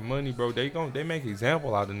rolling making money, bro. They make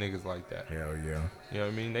example out of niggas like that. Hell yeah. You know what I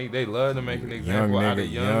mean? They love to make an Young example out of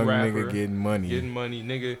nigga, young rapper nigga getting money.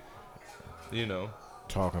 nigga. You know.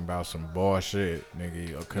 Talking about some bullshit, nigga.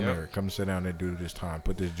 Yo, come Yep. here, come sit down and do this time.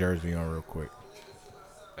 Put this jersey on real quick.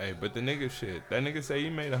 Hey, but the nigga shit. That nigga say he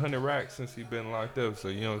made 100 racks since he been locked up. So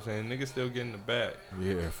you know what I'm saying? Nigga still getting the bag.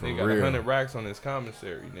 Yeah, for Nigga got real. 100 racks on his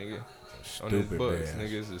commissary, nigga. On his Stupid books. ass.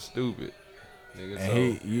 Niggas is stupid. Nigga,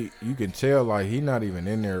 And you can tell like he not even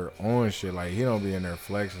in there on shit. Like he don't be in there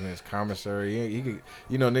flexing his commissary. He could,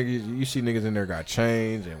 you know, niggas. You see niggas in there got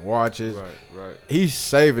chains and watches. Right. He's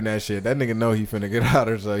saving that shit. That nigga know he finna get out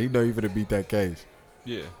or so. He know he finna beat that case.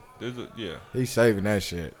 Yeah. He's saving that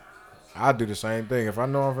shit. I do the same thing. If I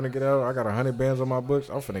know I'm finna get out, I got 100 bands on my books.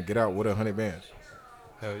 I'm finna get out with 100 bands.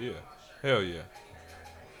 Hell yeah.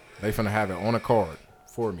 They finna have it on a card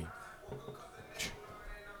for me.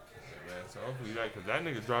 Man, so hopefully because that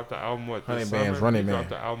nigga dropped the album what this 100 summer? bands, Running He Man. dropped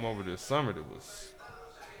the album over this summer that was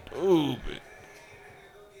stupid.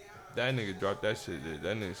 That nigga dropped that shit.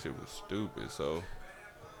 That nigga shit was stupid. So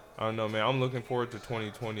I don't know, man. I'm looking forward to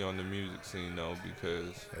 2020 on the music scene though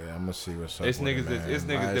because Yeah, I'm gonna see what's up. it's with niggas it, it's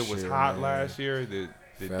man. niggas that Last was year, hot man, last year that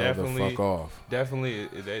fell definitely the fuck off. definitely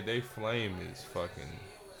they flame is fucking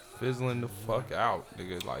fizzling the fuck out,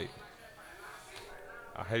 nigga. Like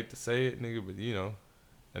I hate to say it, nigga, but you know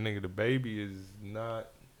that nigga the baby is not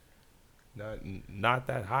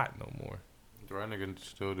that hot no more. That nigga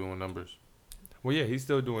still doing numbers. Well, yeah, he's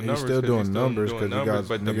still doing He's numbers. still 'cause doing numbers because he got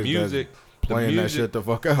but the niggas that's music, playing that shit the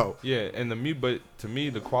fuck out. yeah, and but to me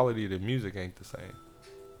the quality of the music ain't the same.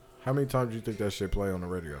 How many times do you think that shit play on the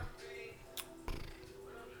radio?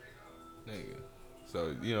 Nigga.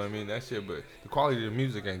 So, you know what I mean? That shit, but the quality of the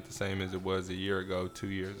music ain't the same as it was a year ago, 2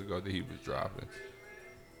 years ago that he was dropping.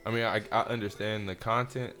 I mean, I understand the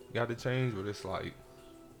content got to change, but it's like,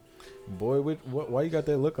 Boy, why you got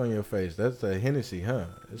that look on your face? That's a Hennessy, huh?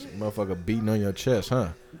 This motherfucker beating on your chest, huh?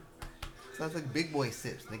 Sounds like big boy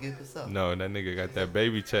sips, nigga. What's up? no, that nigga got that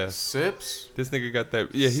baby chest. Sips? This nigga got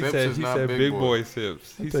that, yeah, he Sips said is not big big boy. boy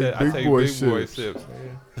sips. He take said, I big take boy big boy sips. sips.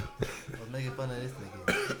 I was making fun of this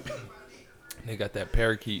nigga. They got that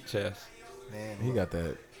parakeet chest. Man, He got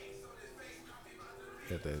that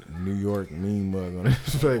New York mean mug on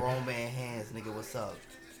his face grown man hands, nigga. What's up?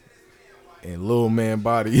 and little man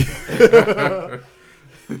body,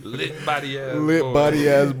 Lit body ass lit boy. body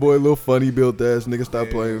ass boy, little funny built ass nigga. Stop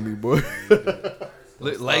playing with me, boy.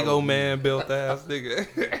 Lit Lego man built ass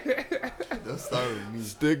nigga. Don't start with me.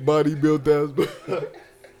 Stick body built ass.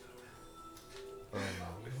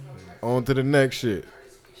 On to the next shit.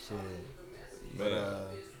 Shit. But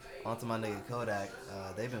on to my nigga Kodak.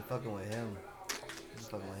 They've been fucking with him. Been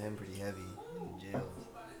fucking with him pretty heavy in jail.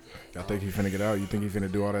 I think he finna get out. You think he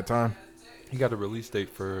finna do all that time? He got a release date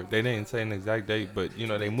for. They didn't say an exact date, but you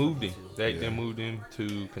know they moved him. They moved him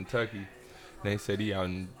to Kentucky. They said he out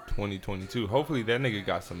in 2022. Hopefully that nigga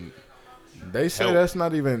got some. They say help. that's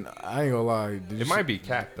not even. I ain't gonna lie. It might be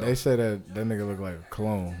cat though. They say that nigga look like a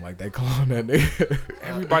clone. Like they clone that nigga.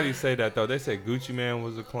 Everybody say that though. They said Gucci Man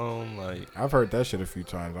was a clone. Like I've heard that shit a few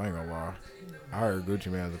times. I ain't gonna lie. I heard Gucci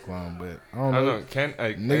Man was a clone, but I don't know.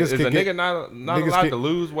 Is a nigga not allowed to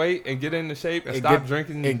lose weight and get into shape and stop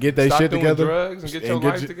drinking and get their stop shit doing together, drugs and get your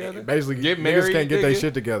life together? Basically, get married. Niggas can't get their nigga.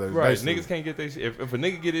 shit together. Right? Basically. Niggas can't get their shit. If a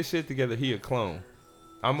nigga get his shit together, he a clone.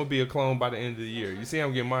 I'm gonna be a clone by the end of the year. You see,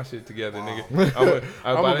 I'm getting my shit together, nigga.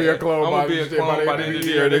 I'm gonna be a clone by the end of the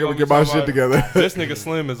year. Nigga, gonna get my shit together. This nigga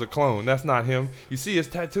Slim is a clone. That's not him. You see, his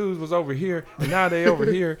tattoos was over here, and now they over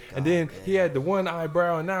here. And then he had the one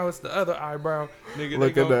eyebrow, and now it's the other eyebrow. Nigga,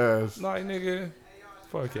 look at the ass. Like, nigga,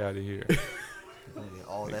 fuck out of here.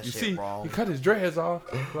 All that You shit see, wrong. he cut his dreads off.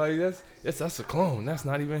 Like that's a clone. That's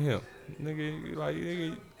not even him, nigga. Like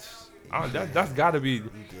nigga. That's gotta be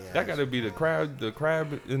the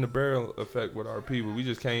crab in the barrel effect with our people. We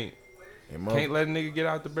just can't let a nigga get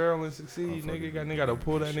out the barrel and succeed. Nigga gotta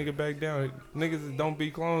pull that nigga back down. Niggas don't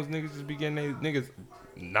be clones. Niggas just be getting niggas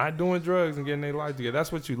not doing drugs and getting their life together.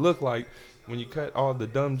 That's what you look like when you cut all the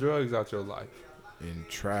dumb drugs out your life. And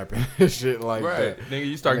trapping and shit like that. Nigga,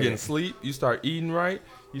 you start getting sleep. You start eating right.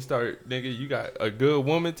 You you got a good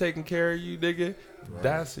woman taking care of you, nigga.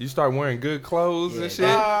 Right. You start wearing good clothes and shit.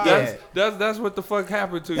 That's what the fuck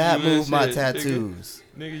happened to that you. That moved my tattoos.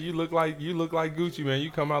 Nigga, you look like Gucci, man.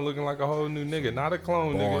 You come out looking like a whole new nigga, not a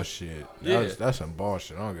clone, nigga. Bullshit. That's some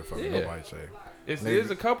bullshit. I don't give a fuck what nobody say.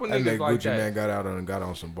 There's a couple niggas like Gucci that. Man got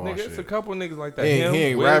on some bullshit. Nigga, it's a couple niggas like that. He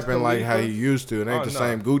ain't rapping like how he used to. It ain't the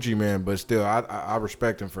same Gucci Man, but still, I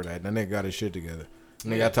respect him for that. That nigga got his shit together.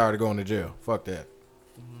 Nigga got tired of going to jail. Fuck that.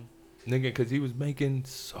 Nigga, because he was making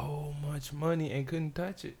so much money and couldn't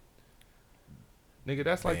touch it. Nigga,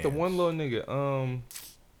 that's like the one little nigga.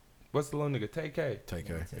 What's the little nigga? TK. TK,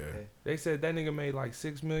 yeah. They said that nigga made like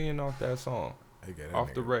 $6 million off that song.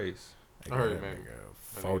 Off the race. I heard it, man.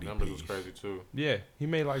 40 numbers was crazy too. Yeah, he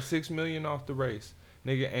made like $6 million off the race,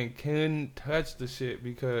 nigga, and couldn't touch the shit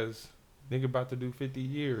because nigga about to do 50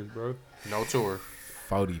 years, bro. No tour.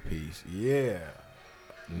 40 piece, yeah.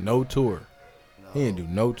 No tour. He didn't do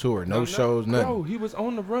no tour, no shows, nothing. Bro, he was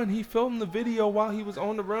on the run. He filmed the video while he was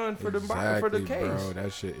on the run for the case. Bro,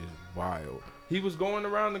 that shit is wild. He was going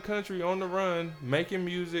around the country on the run, making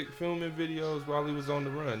music, filming videos while he was on the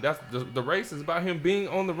run. That's the race is about him being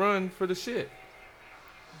on the run for the shit.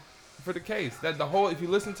 For the case. That the whole, if you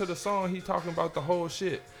listen to the song, he's talking about the whole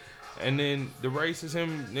shit. And then the race is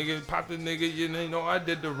him, nigga, pop the nigga, you know, I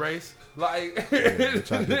did the race. Like,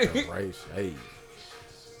 bitch, I did the race, hey.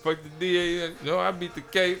 Fuck the DA, no, I beat the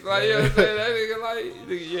case. Like, you know what I'm saying? That nigga,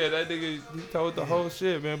 like, yeah, that nigga, he told the whole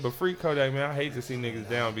shit, man. But free Kodak, man, I hate to see niggas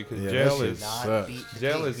down because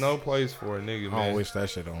jail is no place for a nigga, man. I don't wish that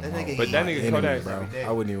shit on my But that nigga Kodak, bro.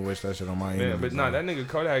 I wouldn't even wish that shit on my man. But nah, that nigga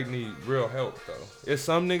Kodak need real help, though. It's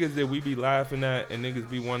some niggas that we be laughing at and niggas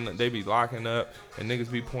be they be locking up and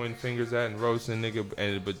niggas be pointing fingers at and roasting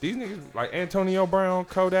nigga. But these niggas, like Antonio Brown,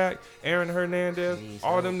 Kodak, Aaron Hernandez,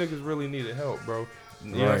 all them niggas really needed help, bro.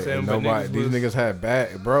 You know what I'm saying? But these niggas had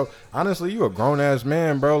bag, bro. Honestly, you a grown ass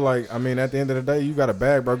man, bro. Like, I mean, at the end of the day, you got a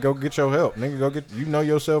bag, bro. Go get your help, nigga. Go get. You know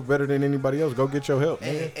yourself better than anybody else. Go get your help.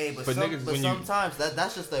 But sometimes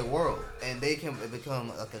that's just their world, and they can become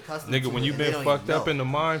like accustomed. Nigga, when you've been fucked up in the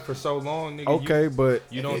mind for so long, nigga. Okay, but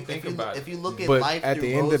you don't think about it. If you look at life at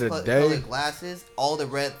the end of the day, colored glasses, all the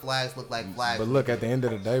red flags look like flags. But look, at the end of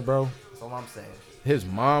the day, bro. That's all I'm saying. His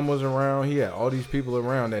mom was around. He had all these people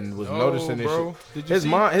around and was noticing this shit. His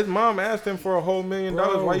mom asked him for a whole $1 million.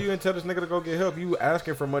 Why you didn't tell this nigga to go get help? You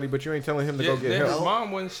asking for money, but you ain't telling him to go get help. His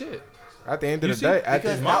mom wasn't shit. At the end of the day,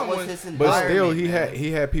 but still,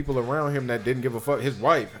 he had people around him that didn't give a fuck. His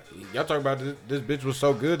wife, y'all talking about this bitch was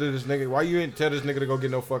so good to this nigga. Why you didn't tell this nigga to go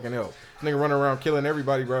get no fucking help? This nigga running around killing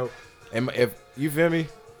everybody, bro. And if you feel me,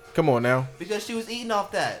 come on now. Because she was eating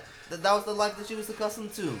off that. That was the life that she was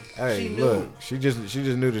accustomed to. Hey, she knew. Look, she just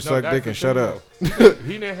knew to suck dick and shut up. He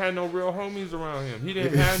didn't have no real homies around him. He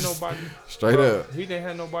didn't have nobody. Straight up. He didn't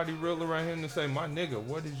have nobody real around him to say, my nigga,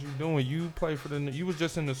 what is you doing? You play for you was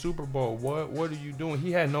just in the Super Bowl. What are you doing?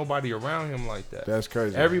 He had nobody around him like that. That's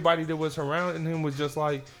crazy. Everybody that was around him was just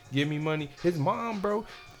like, give me money. His mom, bro.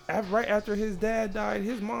 right after his dad died,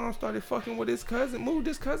 his mom started fucking with his cousin, moved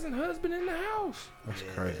his cousin husband in the house. That's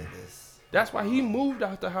crazy. That's why he moved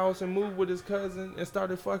out the house and moved with his cousin and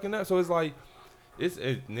started fucking up. So it's like,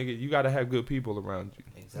 nigga, you gotta have good people around you.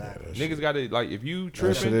 Exactly. Niggas gotta, like, if you That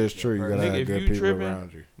tripping, shit is true. You gotta nigga, have if good you people tripping,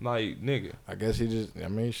 around you. like, nigga, I guess he just. I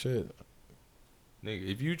mean, shit. nigga,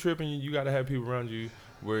 if you tripping, you gotta have people around you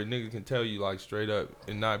where nigga can tell you like straight up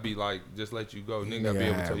and not be like just let you go. Nigga gotta be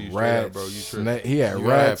able to tell you straight up, bro. You tripping. He had You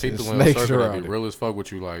gotta have rats and people in the snakes circle that around be him. real as fuck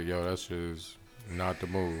with you. Like, yo, that shit is not the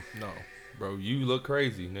move. No, bro, you look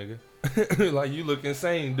crazy, nigga. Like you look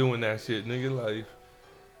insane doing that shit, nigga. Like,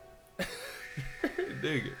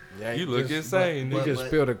 nigga, Yeah, you look insane, You nigga. just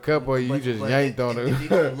spilled a cup or you just yanked on If you it.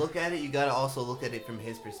 don't look at it, you gotta also look at it from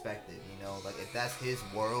his perspective. You know, like if that's his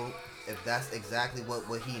world, if that's exactly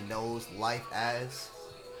what he knows life as.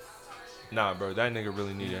 Nah, bro, that nigga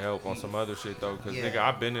really needed help on some other shit though, cause nigga,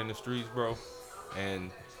 I've been in the streets, bro, and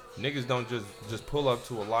niggas don't just pull up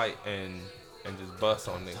to a light and just bust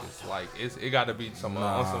on niggas. Like it gotta be some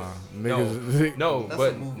on some niggas. no, That's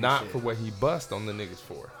but some movie not shit. for what he bust on the niggas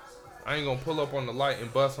for. I ain't gonna pull up on the light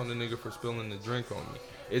and bust on the nigga for spilling the drink on me.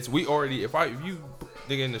 It's we already if you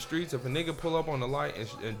nigga in the streets, if a nigga pull up on the light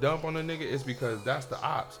and dump on a nigga, it's because that's the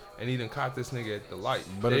ops and he done caught this nigga at the light.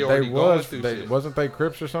 But they if already going was, through they shit. wasn't they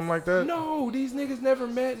Crips or something like that? No, these niggas never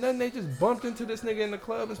met nothing. They just bumped into this nigga in the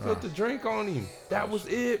club and spilled the drink on him. That was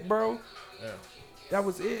it, bro. Yeah. That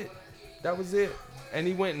was it. That was it. And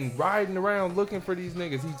he went and riding around looking for these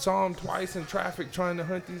niggas. He saw them twice in traffic trying to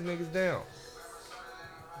hunt these niggas down.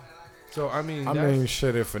 So I mean,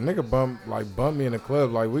 shit. If a nigga bump me in the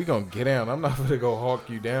club, like we gonna get down. I'm not gonna go hawk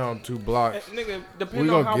you down 2 blocks. nigga, depending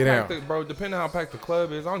on how get packed out. depending on how packed the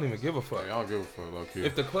club is, I don't even give a fuck. Like, I don't give a fuck, low key.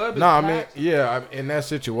 If the club is Nah, I mean, packed, yeah, in that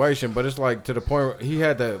situation, but it's like to the point where he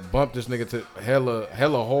had to bump this nigga to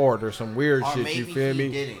hella hard or some weird Or shit. maybe You feel he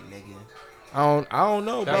me? didn't, nigga. I don't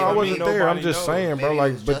know, bro. That's I what I wasn't mean, there. I'm nobody just knows. saying, bro. Maybe it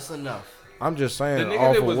Like, was but just enough. I'm just saying, The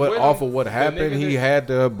nigga that was with off him, of what the happened, nigga he that- had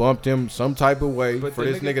to have bumped him some type of way But for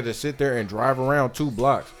the this nigga- nigga to sit there and drive around 2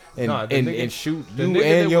 blocks and Nah, the nigga- and shoot the you nigga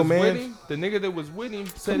and that your was with man. him, the nigga that was with him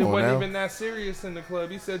said Come it on wasn't now. even that serious in the club.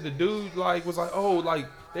 He said the dude was like, oh, like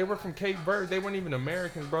they were from Cape Verde. They weren't even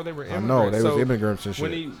Americans, bro. They were I immigrants. know they So was immigrants and shit.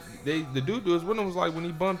 when the dude was with him was like when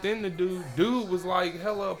he bumped in the dude was like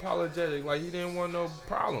hella apologetic, like he didn't want no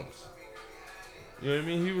problems. You know what I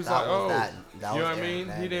mean? He was That like, was oh, that- that you know was what I Aaron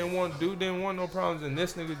mean? He didn't want no problems, and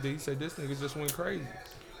this nigga, he said this nigga just went crazy.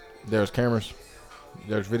 There's cameras,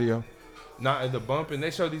 there's video. Not at the bumping.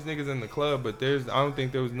 They showed these niggas in the club, but I don't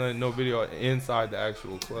think there was no video inside the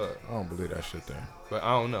actual club. I don't believe that shit there. But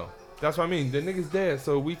I don't know. That's what I mean. The nigga's dead,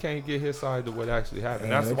 so we can't get his side to what actually happened.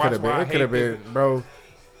 Man, That's it why could have been. I It could have hate been, this. bro.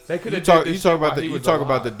 They could You have talk. did You this talk shit about while the. he You was talk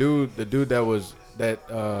about the alive. dude that was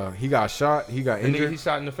that he got shot. He got The nigga he injured.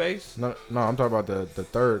 shot in the face. No, I'm talking about the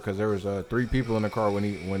third because there was 3 people in the car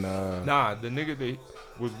when Nah, the nigga that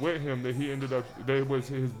was with him that he ended up that was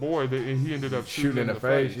his boy that he ended up shooting in the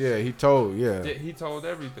face. Yeah, he told. Yeah, He told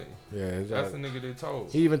everything. yeah. That's the nigga that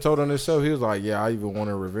told. He even told on himself. He was like, "Yeah, I even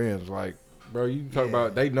wanted revenge." Like, bro, you talk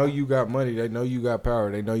about they know you got money, they know you got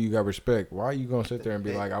power, they know you got respect. Why are you gonna sit there and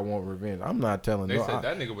be like, "I want revenge"? I'm not telling. They no, said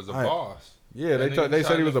that nigga was a I- boss. Yeah, That nigga they shot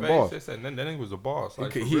said he in was the a face. boss. They said that nigga was a boss.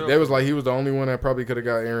 Like, He, for real. they was like he was the only one that probably could have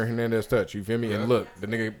got Aaron Hernandez touch. You feel me? Yeah. And look, the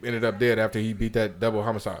nigga ended up dead after he beat that double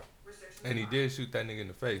homicide. And he did shoot that nigga in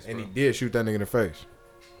the face. And bro. he did shoot that nigga in the face.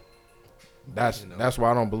 That's You know. that's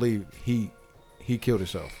why I don't believe he killed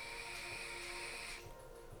himself.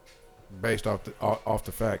 Based off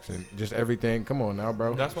the facts and just everything. Come on now,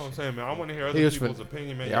 bro. That's what I'm saying, man. I want to hear other He was people's fin-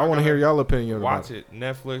 opinion, man. Yeah, I want to hear y'all opinion about Watch it.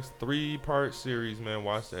 Netflix 3-part series, man.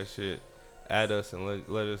 Watch that shit. Add us and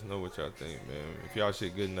let us know what y'all think, man. If y'all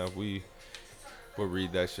shit good enough, we'll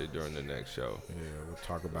read that shit during the next show. Yeah, we'll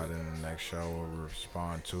talk about it in the next show or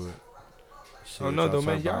respond to it. See Oh what no, y'all though,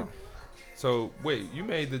 man. talk Y'all. about. So wait, you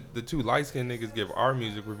made the 2 light skinned niggas give our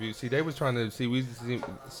music reviews. See, they was trying to think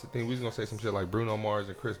we was gonna say some shit like Bruno Mars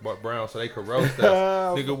and Chris Brown, so they could roast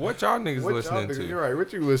us. Nigga, what y'all niggas What listening y'all to? niggas- You're right.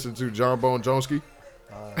 What you listen to, John Bone Jonesky?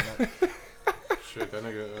 Shit, that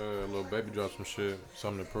nigga, little baby dropped some shit.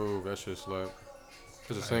 Something to prove. That shit slapped.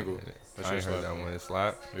 It's a single. That I shit ain't heard slapped. that one. It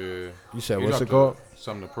slapped. Yeah. You said He what's it dropped called?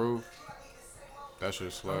 Something to prove. That shit I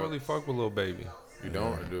slapped. don't really fuck with Lil Baby. You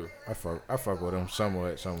don't or do? I fuck with him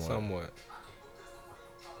somewhat. Somewhat.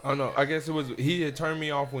 I don't know. I guess it was he had turned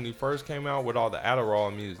me off when he first came out with all the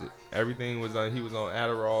Adderall music. Everything was on. He was on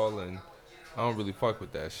Adderall, and I don't really fuck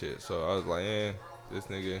with that shit. So I was like, this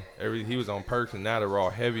nigga. He was on perks and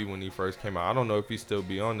Adderall heavy when he first came out. I don't know if he still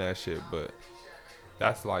be on that shit, but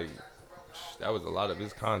that's like that was a lot of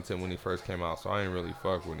his content when he first came out. So I ain't really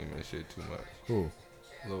fuck with him and shit too much. Cool.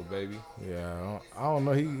 Little baby. Yeah, I don't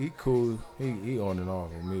know. He cool. He on and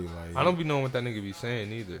off with me. Like I don't be knowing what that nigga be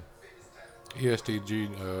saying either. ESTG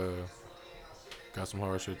got some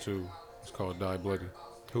hard shit too. It's called Die Bloody.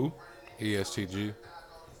 Who? ESTG.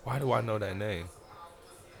 Why do I know that name?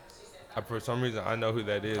 For some reason, I know who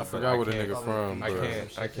that is. I but forgot where the can't- nigga from. I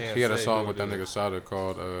but can't. He had a say song who with it that is. nigga SOTD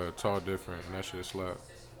called Tall Different, and that shit slapped.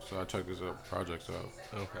 So I checked his projects out.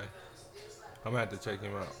 Okay. I'm gonna have to check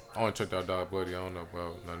him out. I only checked out Die Bloody. I don't know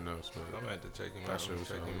about nothing else. I'm But gonna have to check him That out. shit I'm gonna was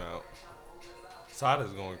check solid. him out.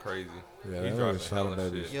 Sada's going crazy. yeah, He that dropping nigga Sada hella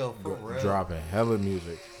Baby shit. Yo, for real. dropping hella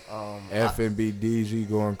music. I- FNB DZ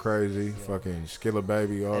going crazy. Fucking Skilla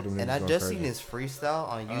Baby. All them niggas and I going just crazy. seen his freestyle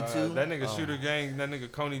on YouTube. That nigga Shooter Gang, that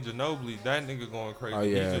nigga Coney Ginobili, that nigga going crazy. Oh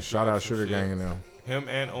He yeah, just shout dropped out some Shooter shit. Gang and them. Him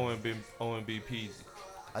and OMBP.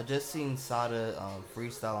 I just seen Sada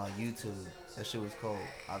freestyle on YouTube. That shit was cold.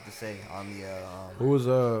 I have to say on the Who was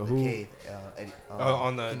the who? cave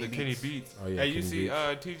On the Kenny Beats. Oh, yeah, hey, you Kenny see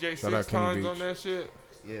Beats. TJ Shout out Six Kenny Times Beats. on that shit?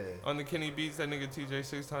 Yeah. On the Kenny Beats, that nigga TJ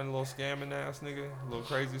Six Times, little scamming ass nigga, little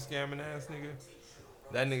crazy scamming ass nigga.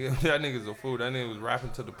 That nigga's a fool. That nigga was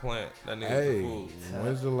rapping to the plant. That nigga's Hey, a fool.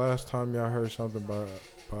 when's the last time y'all heard something by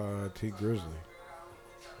T Grizzly?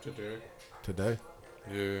 Today?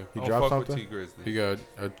 yeah, He I don't dropped fuck with something? T Grizzly. he got.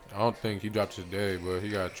 I don't think he dropped today, but he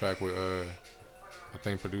got a track with I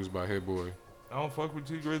think produced by Hit Boy. I don't fuck with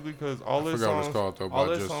T Grizzly because all I his forgot what songs, it's called though, all but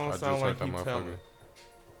I his just songs heard sound like that he motherfucker. telling.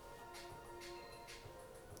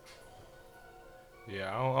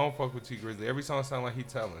 Yeah, I don't fuck with T Grizzly. Every song sound like he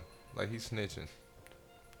telling, like he snitching.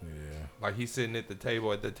 Yeah. Like he's sitting at the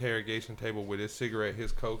table, at the interrogation table with his cigarette,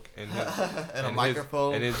 his coke, and his And a his- mike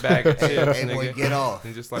and his bag of Hey, chips, hey, boy, nigga. get off.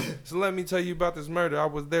 And just like, so let me tell you about this murder. I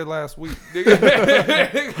was there last week,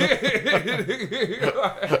 nigga.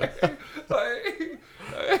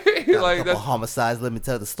 like Couple that's homicides. Let me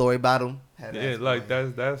tell the story about him. Had yeah, ass like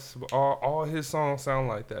boy. that's all his songs sound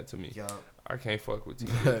like that to me. Yup. I can't fuck with you.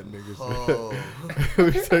 That nigga Oh.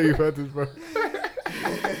 Let me tell you about this, bro.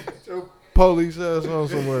 Your police ass on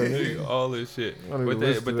somewhere. nigga. All this shit. I don't even But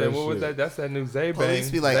listen to then that what was shit. that? That's that new Zaybang. Police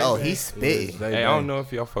be like, oh, Zaybang. he's spitting. Yeah, Hey, I don't know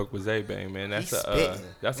if y'all fuck with Zaybang, man. That's He's a spitting.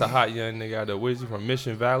 that's a hot young nigga out of Wizzy from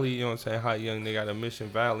Mission Valley. You know what I'm saying? Hot young nigga out of Mission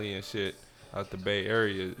Valley and shit out the Bay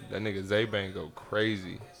Area. That nigga Zaybang go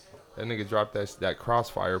crazy. That nigga dropped that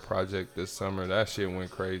Crossfire project this summer. That shit went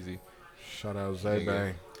crazy. Shout out Zay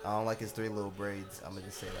Bang. I don't like his 3 little braids. I'm gonna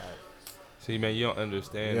just say that. See, man, you don't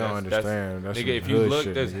understand. You don't understand. That's Nigga, some if you hood look,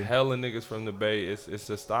 shit, there's nigga. hella niggas from the Bay. It's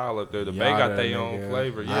a style up there. The Bay Yada, got their own nigga.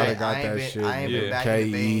 flavor. Yada Yeah. got I ain't that been, shit. I ain't been Yeah. back in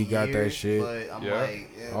the Bay KE in got that years, shit. But I'm Yeah. like,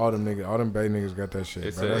 yeah. All them Bay niggas got that shit,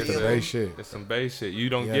 It's bro. a- That's the it's a- Bay shit. It's some Bay shit. You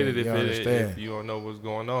don't Yeah, get it you if understand. you don't know what's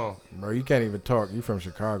going on. Bro, you can't even talk. You from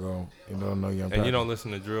Chicago. You don't know Young And you Pappy. don't listen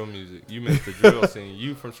to drill music. You missed the drill scene.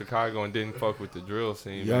 You from Chicago and didn't fuck with the drill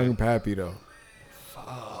scene, Young man. Pappy, though. I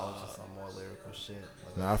was just on more lyrical shit.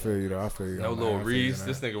 Like Nah, I feel you, though. I feel you. No on that. Lil I feel you Reese. on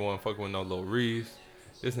This that. nigga wasn't fucking with no Lil Reese.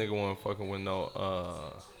 This nigga wasn't fucking with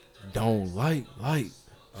no Don't like. Oh,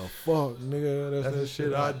 fuck, nigga. That's the that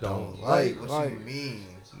shit I I don't don't Like, like. what you mean?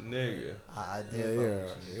 nigga. I Yeah, did.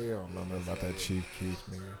 fuck with you. You don't know nothing about that Chief Keef,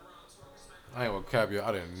 nigga. I ain't gonna cap you.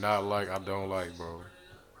 I did not like. I don't like, bro.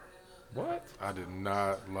 What? I did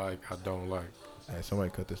not like. I don't like. Hey, somebody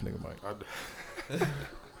cut this nigga mic.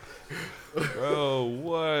 Bro,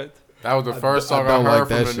 what? That was the first song I don't heard like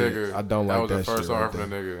from that the shit. nigga. I don't like That was the that first shit song I right heard from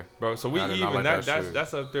the nigga. Bro, so we I did not even. like That, that that's shit.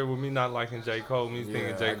 that's up there with me not liking J. Cole. Me thinking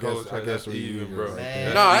Yeah, J. I Cole. guess- I guess we even, even bro. right there.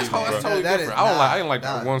 No, that's, even, that's bro. totally That is different. I didn't like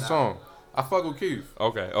not- that one not. song. I fuck with Keith.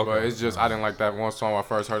 Okay. But it's just I didn't like that one song I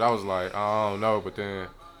first heard. I was like, I don't know. But then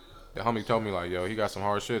the homie told me like, yo, he got some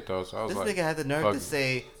hard shit though. So I was This like, nigga had the nerve fuck to it.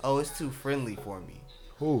 say, "Oh, it's too friendly for me."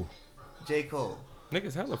 Who? J. Cole.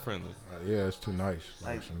 Niggas hella friendly. Yeah, it's too nice.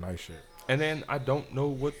 Like, Like- some nice shit. And then I don't know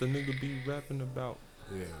what the nigga be rapping about.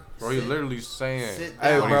 Yeah. Bro, he literally saying Sit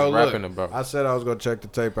Hey, what down. bro, he's look. rapping about. I said I was gonna check the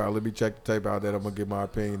tape out. Let me check the tape out. Then I'm gonna get my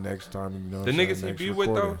opinion next time. You know what The I'm niggas saying? he Next be with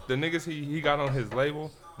recording. though, the niggas he got on his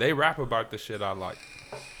label, they rap about the shit I like,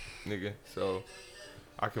 nigga. So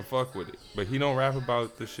I can fuck with it, but he don't rap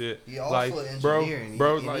about the shit He also like, an bro, engineer, and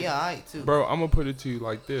bro, he like, alright too. bro. I'm gonna put it to you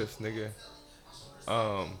like this, nigga.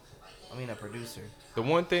 I mean, a producer. The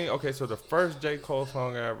one thing, okay, so the first J. Cole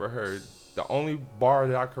song I ever heard, the only bar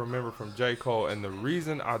that I can remember from J. Cole, and the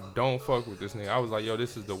reason I don't fuck with this nigga, I was like, yo,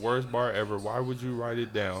 this is the worst bar ever. Why would you write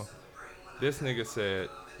it down? This nigga said,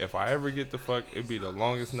 if I ever get the fuck, it'd be the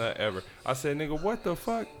longest nut ever. I said, nigga, what the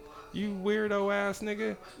fuck? You weirdo ass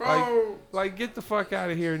nigga. Like get the fuck out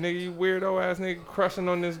of here, nigga. You weirdo ass nigga crushing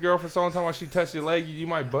on this girl for so long time while she touched your leg, you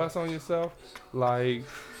might bust on yourself. Like,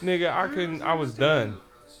 nigga, I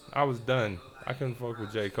was done. I couldn't fuck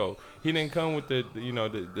with J. Cole. he didn't come with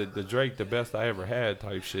the Drake the best I ever had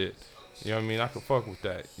type shit. You know what I mean? I could fuck with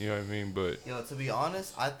that. You know what I mean? But To be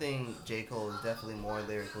honest, I think J. Cole is definitely more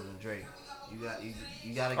lyrical than Drake.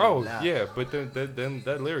 You gotta give oh him that. yeah, but then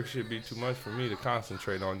that lyric should be too much for me to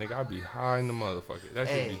concentrate on. Nigga, I'd be high in the motherfucker. That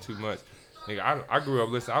should be too much. Nigga, I grew up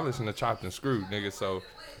listening. I listen to Chopped and Screwed, nigga. So,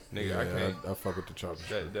 nigga, Yeah, I can't. I fuck with the Chopped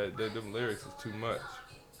and Screwed. Them lyrics is too much.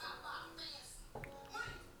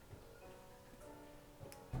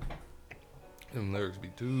 Them lyrics be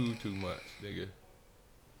too much, nigga.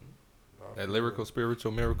 That lyrical,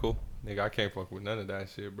 spiritual, miracle, nigga. I can't fuck with none of that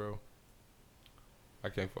shit, bro. I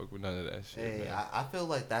can't fuck with none of that shit. Hey, man. I feel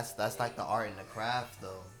like that's like the art and the craft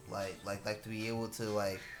though. Like to be able to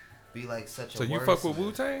like be like such a. So you fuck with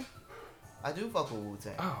Wu-Tang? I do fuck with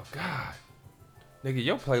Wu-Tang. Oh God, nigga,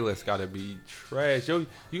 your playlist gotta be trash. You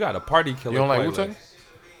got a party killer. You don't like playlist. Wu-Tang?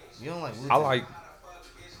 You don't like Wu-Tang? I like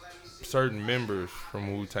certain members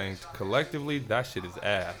from Wu-Tang. Collectively, that shit is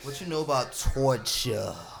ass. What you know about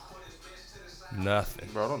torture? Nothing.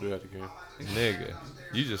 Bro, don't do that again. Nigga,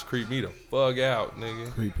 you just creep me the fuck out, nigga.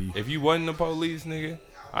 Creepy. If you wasn't the police, nigga,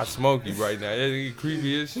 I smoke you right now. That nigga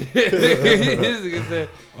creepy as shit. This nigga said,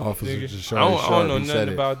 Officer nigga, just I showing don't know he said nothing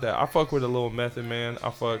it. about that. I fuck with a little Method Man. I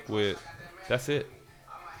fuck with, that's it.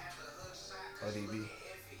 ODB.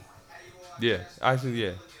 Yeah, actually,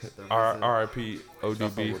 yeah. R.I.P. I fuck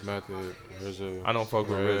ODB. with Method. I don't fuck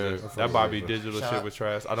with Red. I RZA. fuck That with Bobby RZA. Digital Shout shit out- was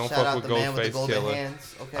trash. I don't Shout fuck out with the man with the Ghostface golden Killer.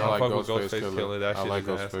 hands. Okay. I don't like fuck with Ghostface Ghostface Killer. That I shit like is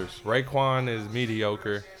ass. Ghostface. Raekwon is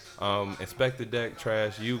mediocre. Inspector Deck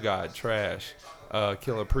trash. You Got trash.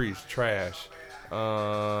 Killer Priest trash.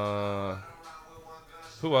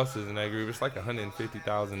 Who else is in that group? It's like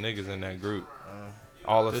 150,000 niggas in that group.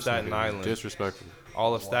 All of This Staten nigga Island. disrespectful.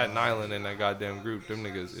 All of Staten Island in that goddamn group. Them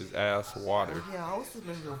niggas is ass water. Yeah, I was a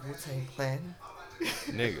member of Wu-Tang Clan.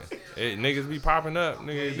 Nigga. Niggas be popping up,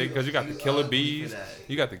 nigga. Because you got the Killer Bees.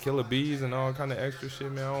 You got the Killer Bees and all kind of extra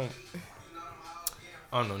shit, man.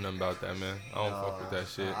 I don't know nothing about that, man. I don't fuck with that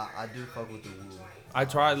shit. I do fuck with the Wu. I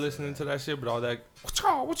tried listening to that shit, but all that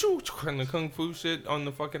what you and the kung fu shit on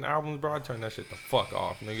the fucking albums, bro, I turned that shit the fuck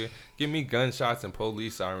off, nigga. Give me gunshots and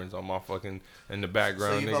police sirens on my fucking in the So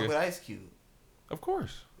background, you nigga. fuck with Ice Cube? Of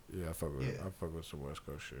course. Yeah, I fuck with some West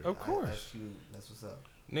Coast shit. Of course. Ice Cube, that's what's up.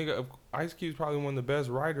 Nigga, Ice Cube's probably one of the best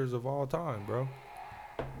writers of all time, bro.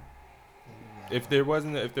 If there was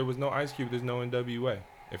no Ice Cube, there's no NWA.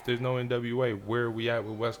 If there's no NWA, where are we at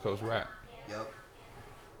with West Coast rap? Yep.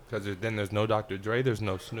 Because then there's no Dr. Dre, there's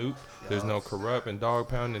no Snoop, there's no Corrupt and Dog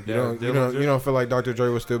Pound and You don't feel like Dr. Dre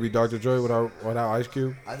would still be Dr. Dre without Ice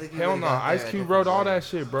Cube? I think Hell no, Ice Cube wrote all that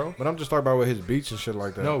shit, bro. But I'm just talking about with his beats and shit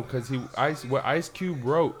like that. No, because what Ice Cube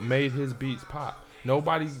wrote made his beats pop.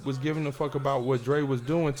 Nobody was giving a fuck about what Dre was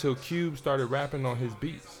doing till Cube started rapping on his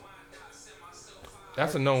beats.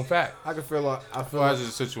 That's a known fact. I can feel like I feel like it's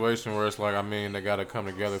a situation where it's like, I mean, they gotta come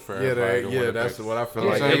together for yeah, everybody. to win that's the what I feel Yeah,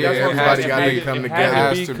 like. yeah, Everybody that's what everybody it got has to to come be. It together.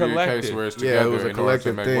 has has to to be be a case collective. where it's Yeah, together it was a in order to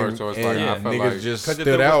collective make thing, work. So it's like, and I feel niggas like just Because if stood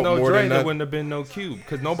there was out no more Dre, than there that. wouldn't have been no Cube.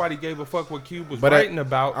 Because nobody gave a fuck what Cube was But writing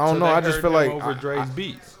about. I don't know, till they I just heard feel him like over Dre's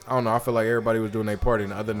beats. I don't know. I feel like everybody was doing their part,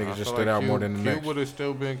 and the other niggas just stood out more than the Cube next. would have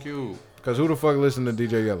still been Cube. Because who the fuck listened to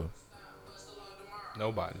DJ Yellow?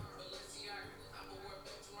 Nobody.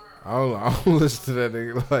 I don't listen to that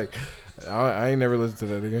nigga. Like, I ain't never listened to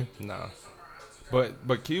that nigga. Nah.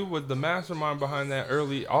 But Cube was the mastermind behind that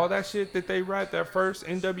early, all that shit that they write, that first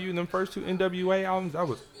NW, them first two NWA albums, that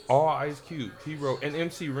was all Ice Cube. He wrote, and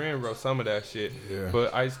MC Ren wrote some of that shit. Yeah.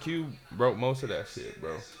 But Ice Cube wrote most of that shit,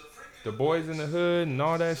 bro. The Boys in the Hood and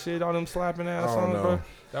all that shit, all them slapping ass I don't songs, know. bro.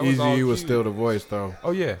 That was all Eazy-E was Cube. still the voice, though.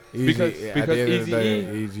 Oh yeah, Eazy, because at the end of the day,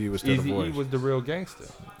 Eazy-E Eazy was still the voice. was the real gangster.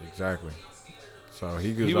 Exactly. So he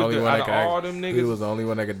was He the was only the- one out that of could all them he niggas- was the only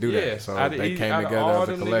one that could do that. So out of they Eazy- came out of together all as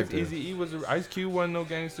a them niggas, collective. Eazy-E was Ice Cube wasn't no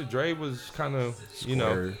gangster. Dre was kind of, you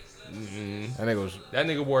know, Square. That nigga was that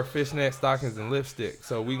nigga wore fishnet stockings and lipstick.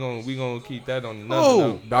 So we gonna keep that on another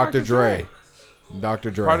note. Dr. Dre.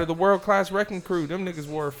 Dr. Dre. Part of the world class wrecking crew. Them niggas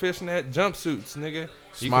wore fishnet jumpsuits, nigga. You can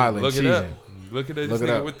Smiling, look it up. cheesing. Look at this Look it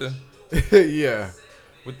nigga up. with the yeah.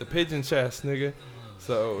 pigeon chest, nigga.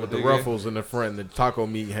 So With the nigga, ruffles in the front and the taco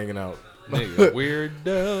meat hanging out. nigga,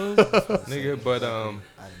 weirdo, nigga. But I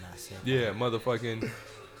did not say that. yeah, motherfucking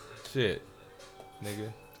shit,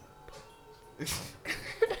 nigga.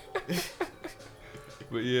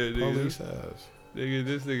 But yeah, nigga, Police ass.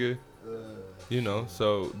 this nigga, you know.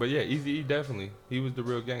 So, but yeah, Eazy-E definitely, he was the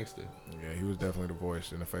real gangster. Yeah, he was definitely the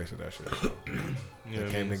voice in the face of that shit. So. You know They what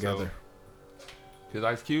I came mean? together. Cause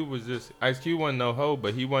Ice Cube wasn't no hoe,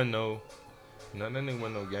 but he wasn't no, that nigga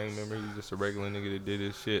wasn't no gang member. He was just a regular nigga that did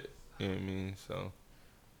his shit. You know what I mean? So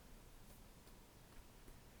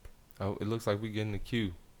Oh, it looks like we getting the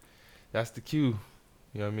cue. That's the cue.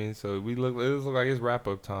 You know what I mean? So it looks like it's wrap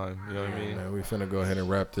up time. You know what I mean? Man, we finna go ahead and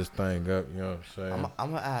wrap this thing up. You know what I'm saying?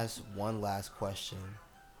 I'm gonna ask one last question.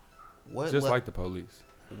 Just like the police.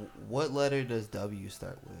 What letter does W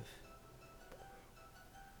start with?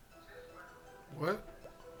 What?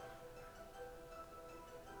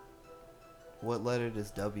 What letter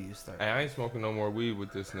does W start Hey, I ain't smoking no more weed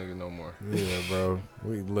with this nigga no more. Yeah, bro.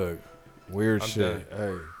 We look weird I'm shit. done.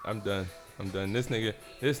 Hey, I'm done. This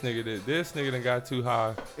nigga done got too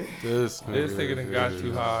high. This Nigga done got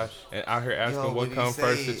too high. And out here asking what come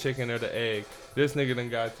first, the chicken or the egg. This nigga done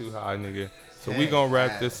got too high, nigga. So we gonna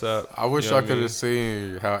wrap this up. I wish You know I what could mean? have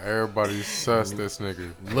seen how everybody sussed this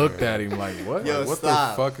nigga. looked at him like, what? Yo, What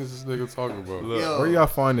stop. the fuck is this nigga talking about? Look, Yo. Where y'all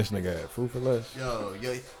find this nigga at? Food for less?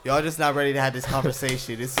 Y'all just not ready to have this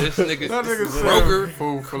conversation. this nigga, That nigga Kroger, said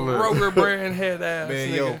food for less. Kroger brand head ass Man,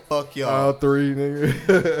 nigga. yo, fuck y'all. All three,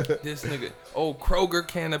 nigga. This nigga, Kroger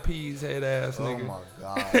can of peas head ass Oh nigga. my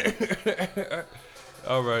god.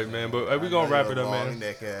 All right, man. But we gonna wrap it up, man.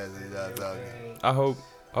 I hope.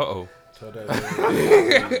 Uh-oh.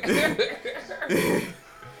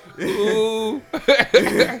 Ooh.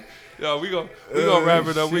 Yo, we gonna wrap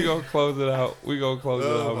it up. We gonna close it out.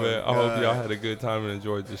 Man. I hope y'all had a good time and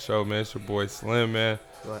enjoyed the show, man. It's your boy Slim, man.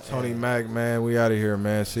 Tony Mac, man. We out of here,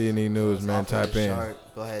 man. CNE News, man. Tap in.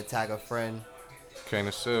 Go ahead, tag a friend. Can't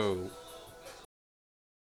assume.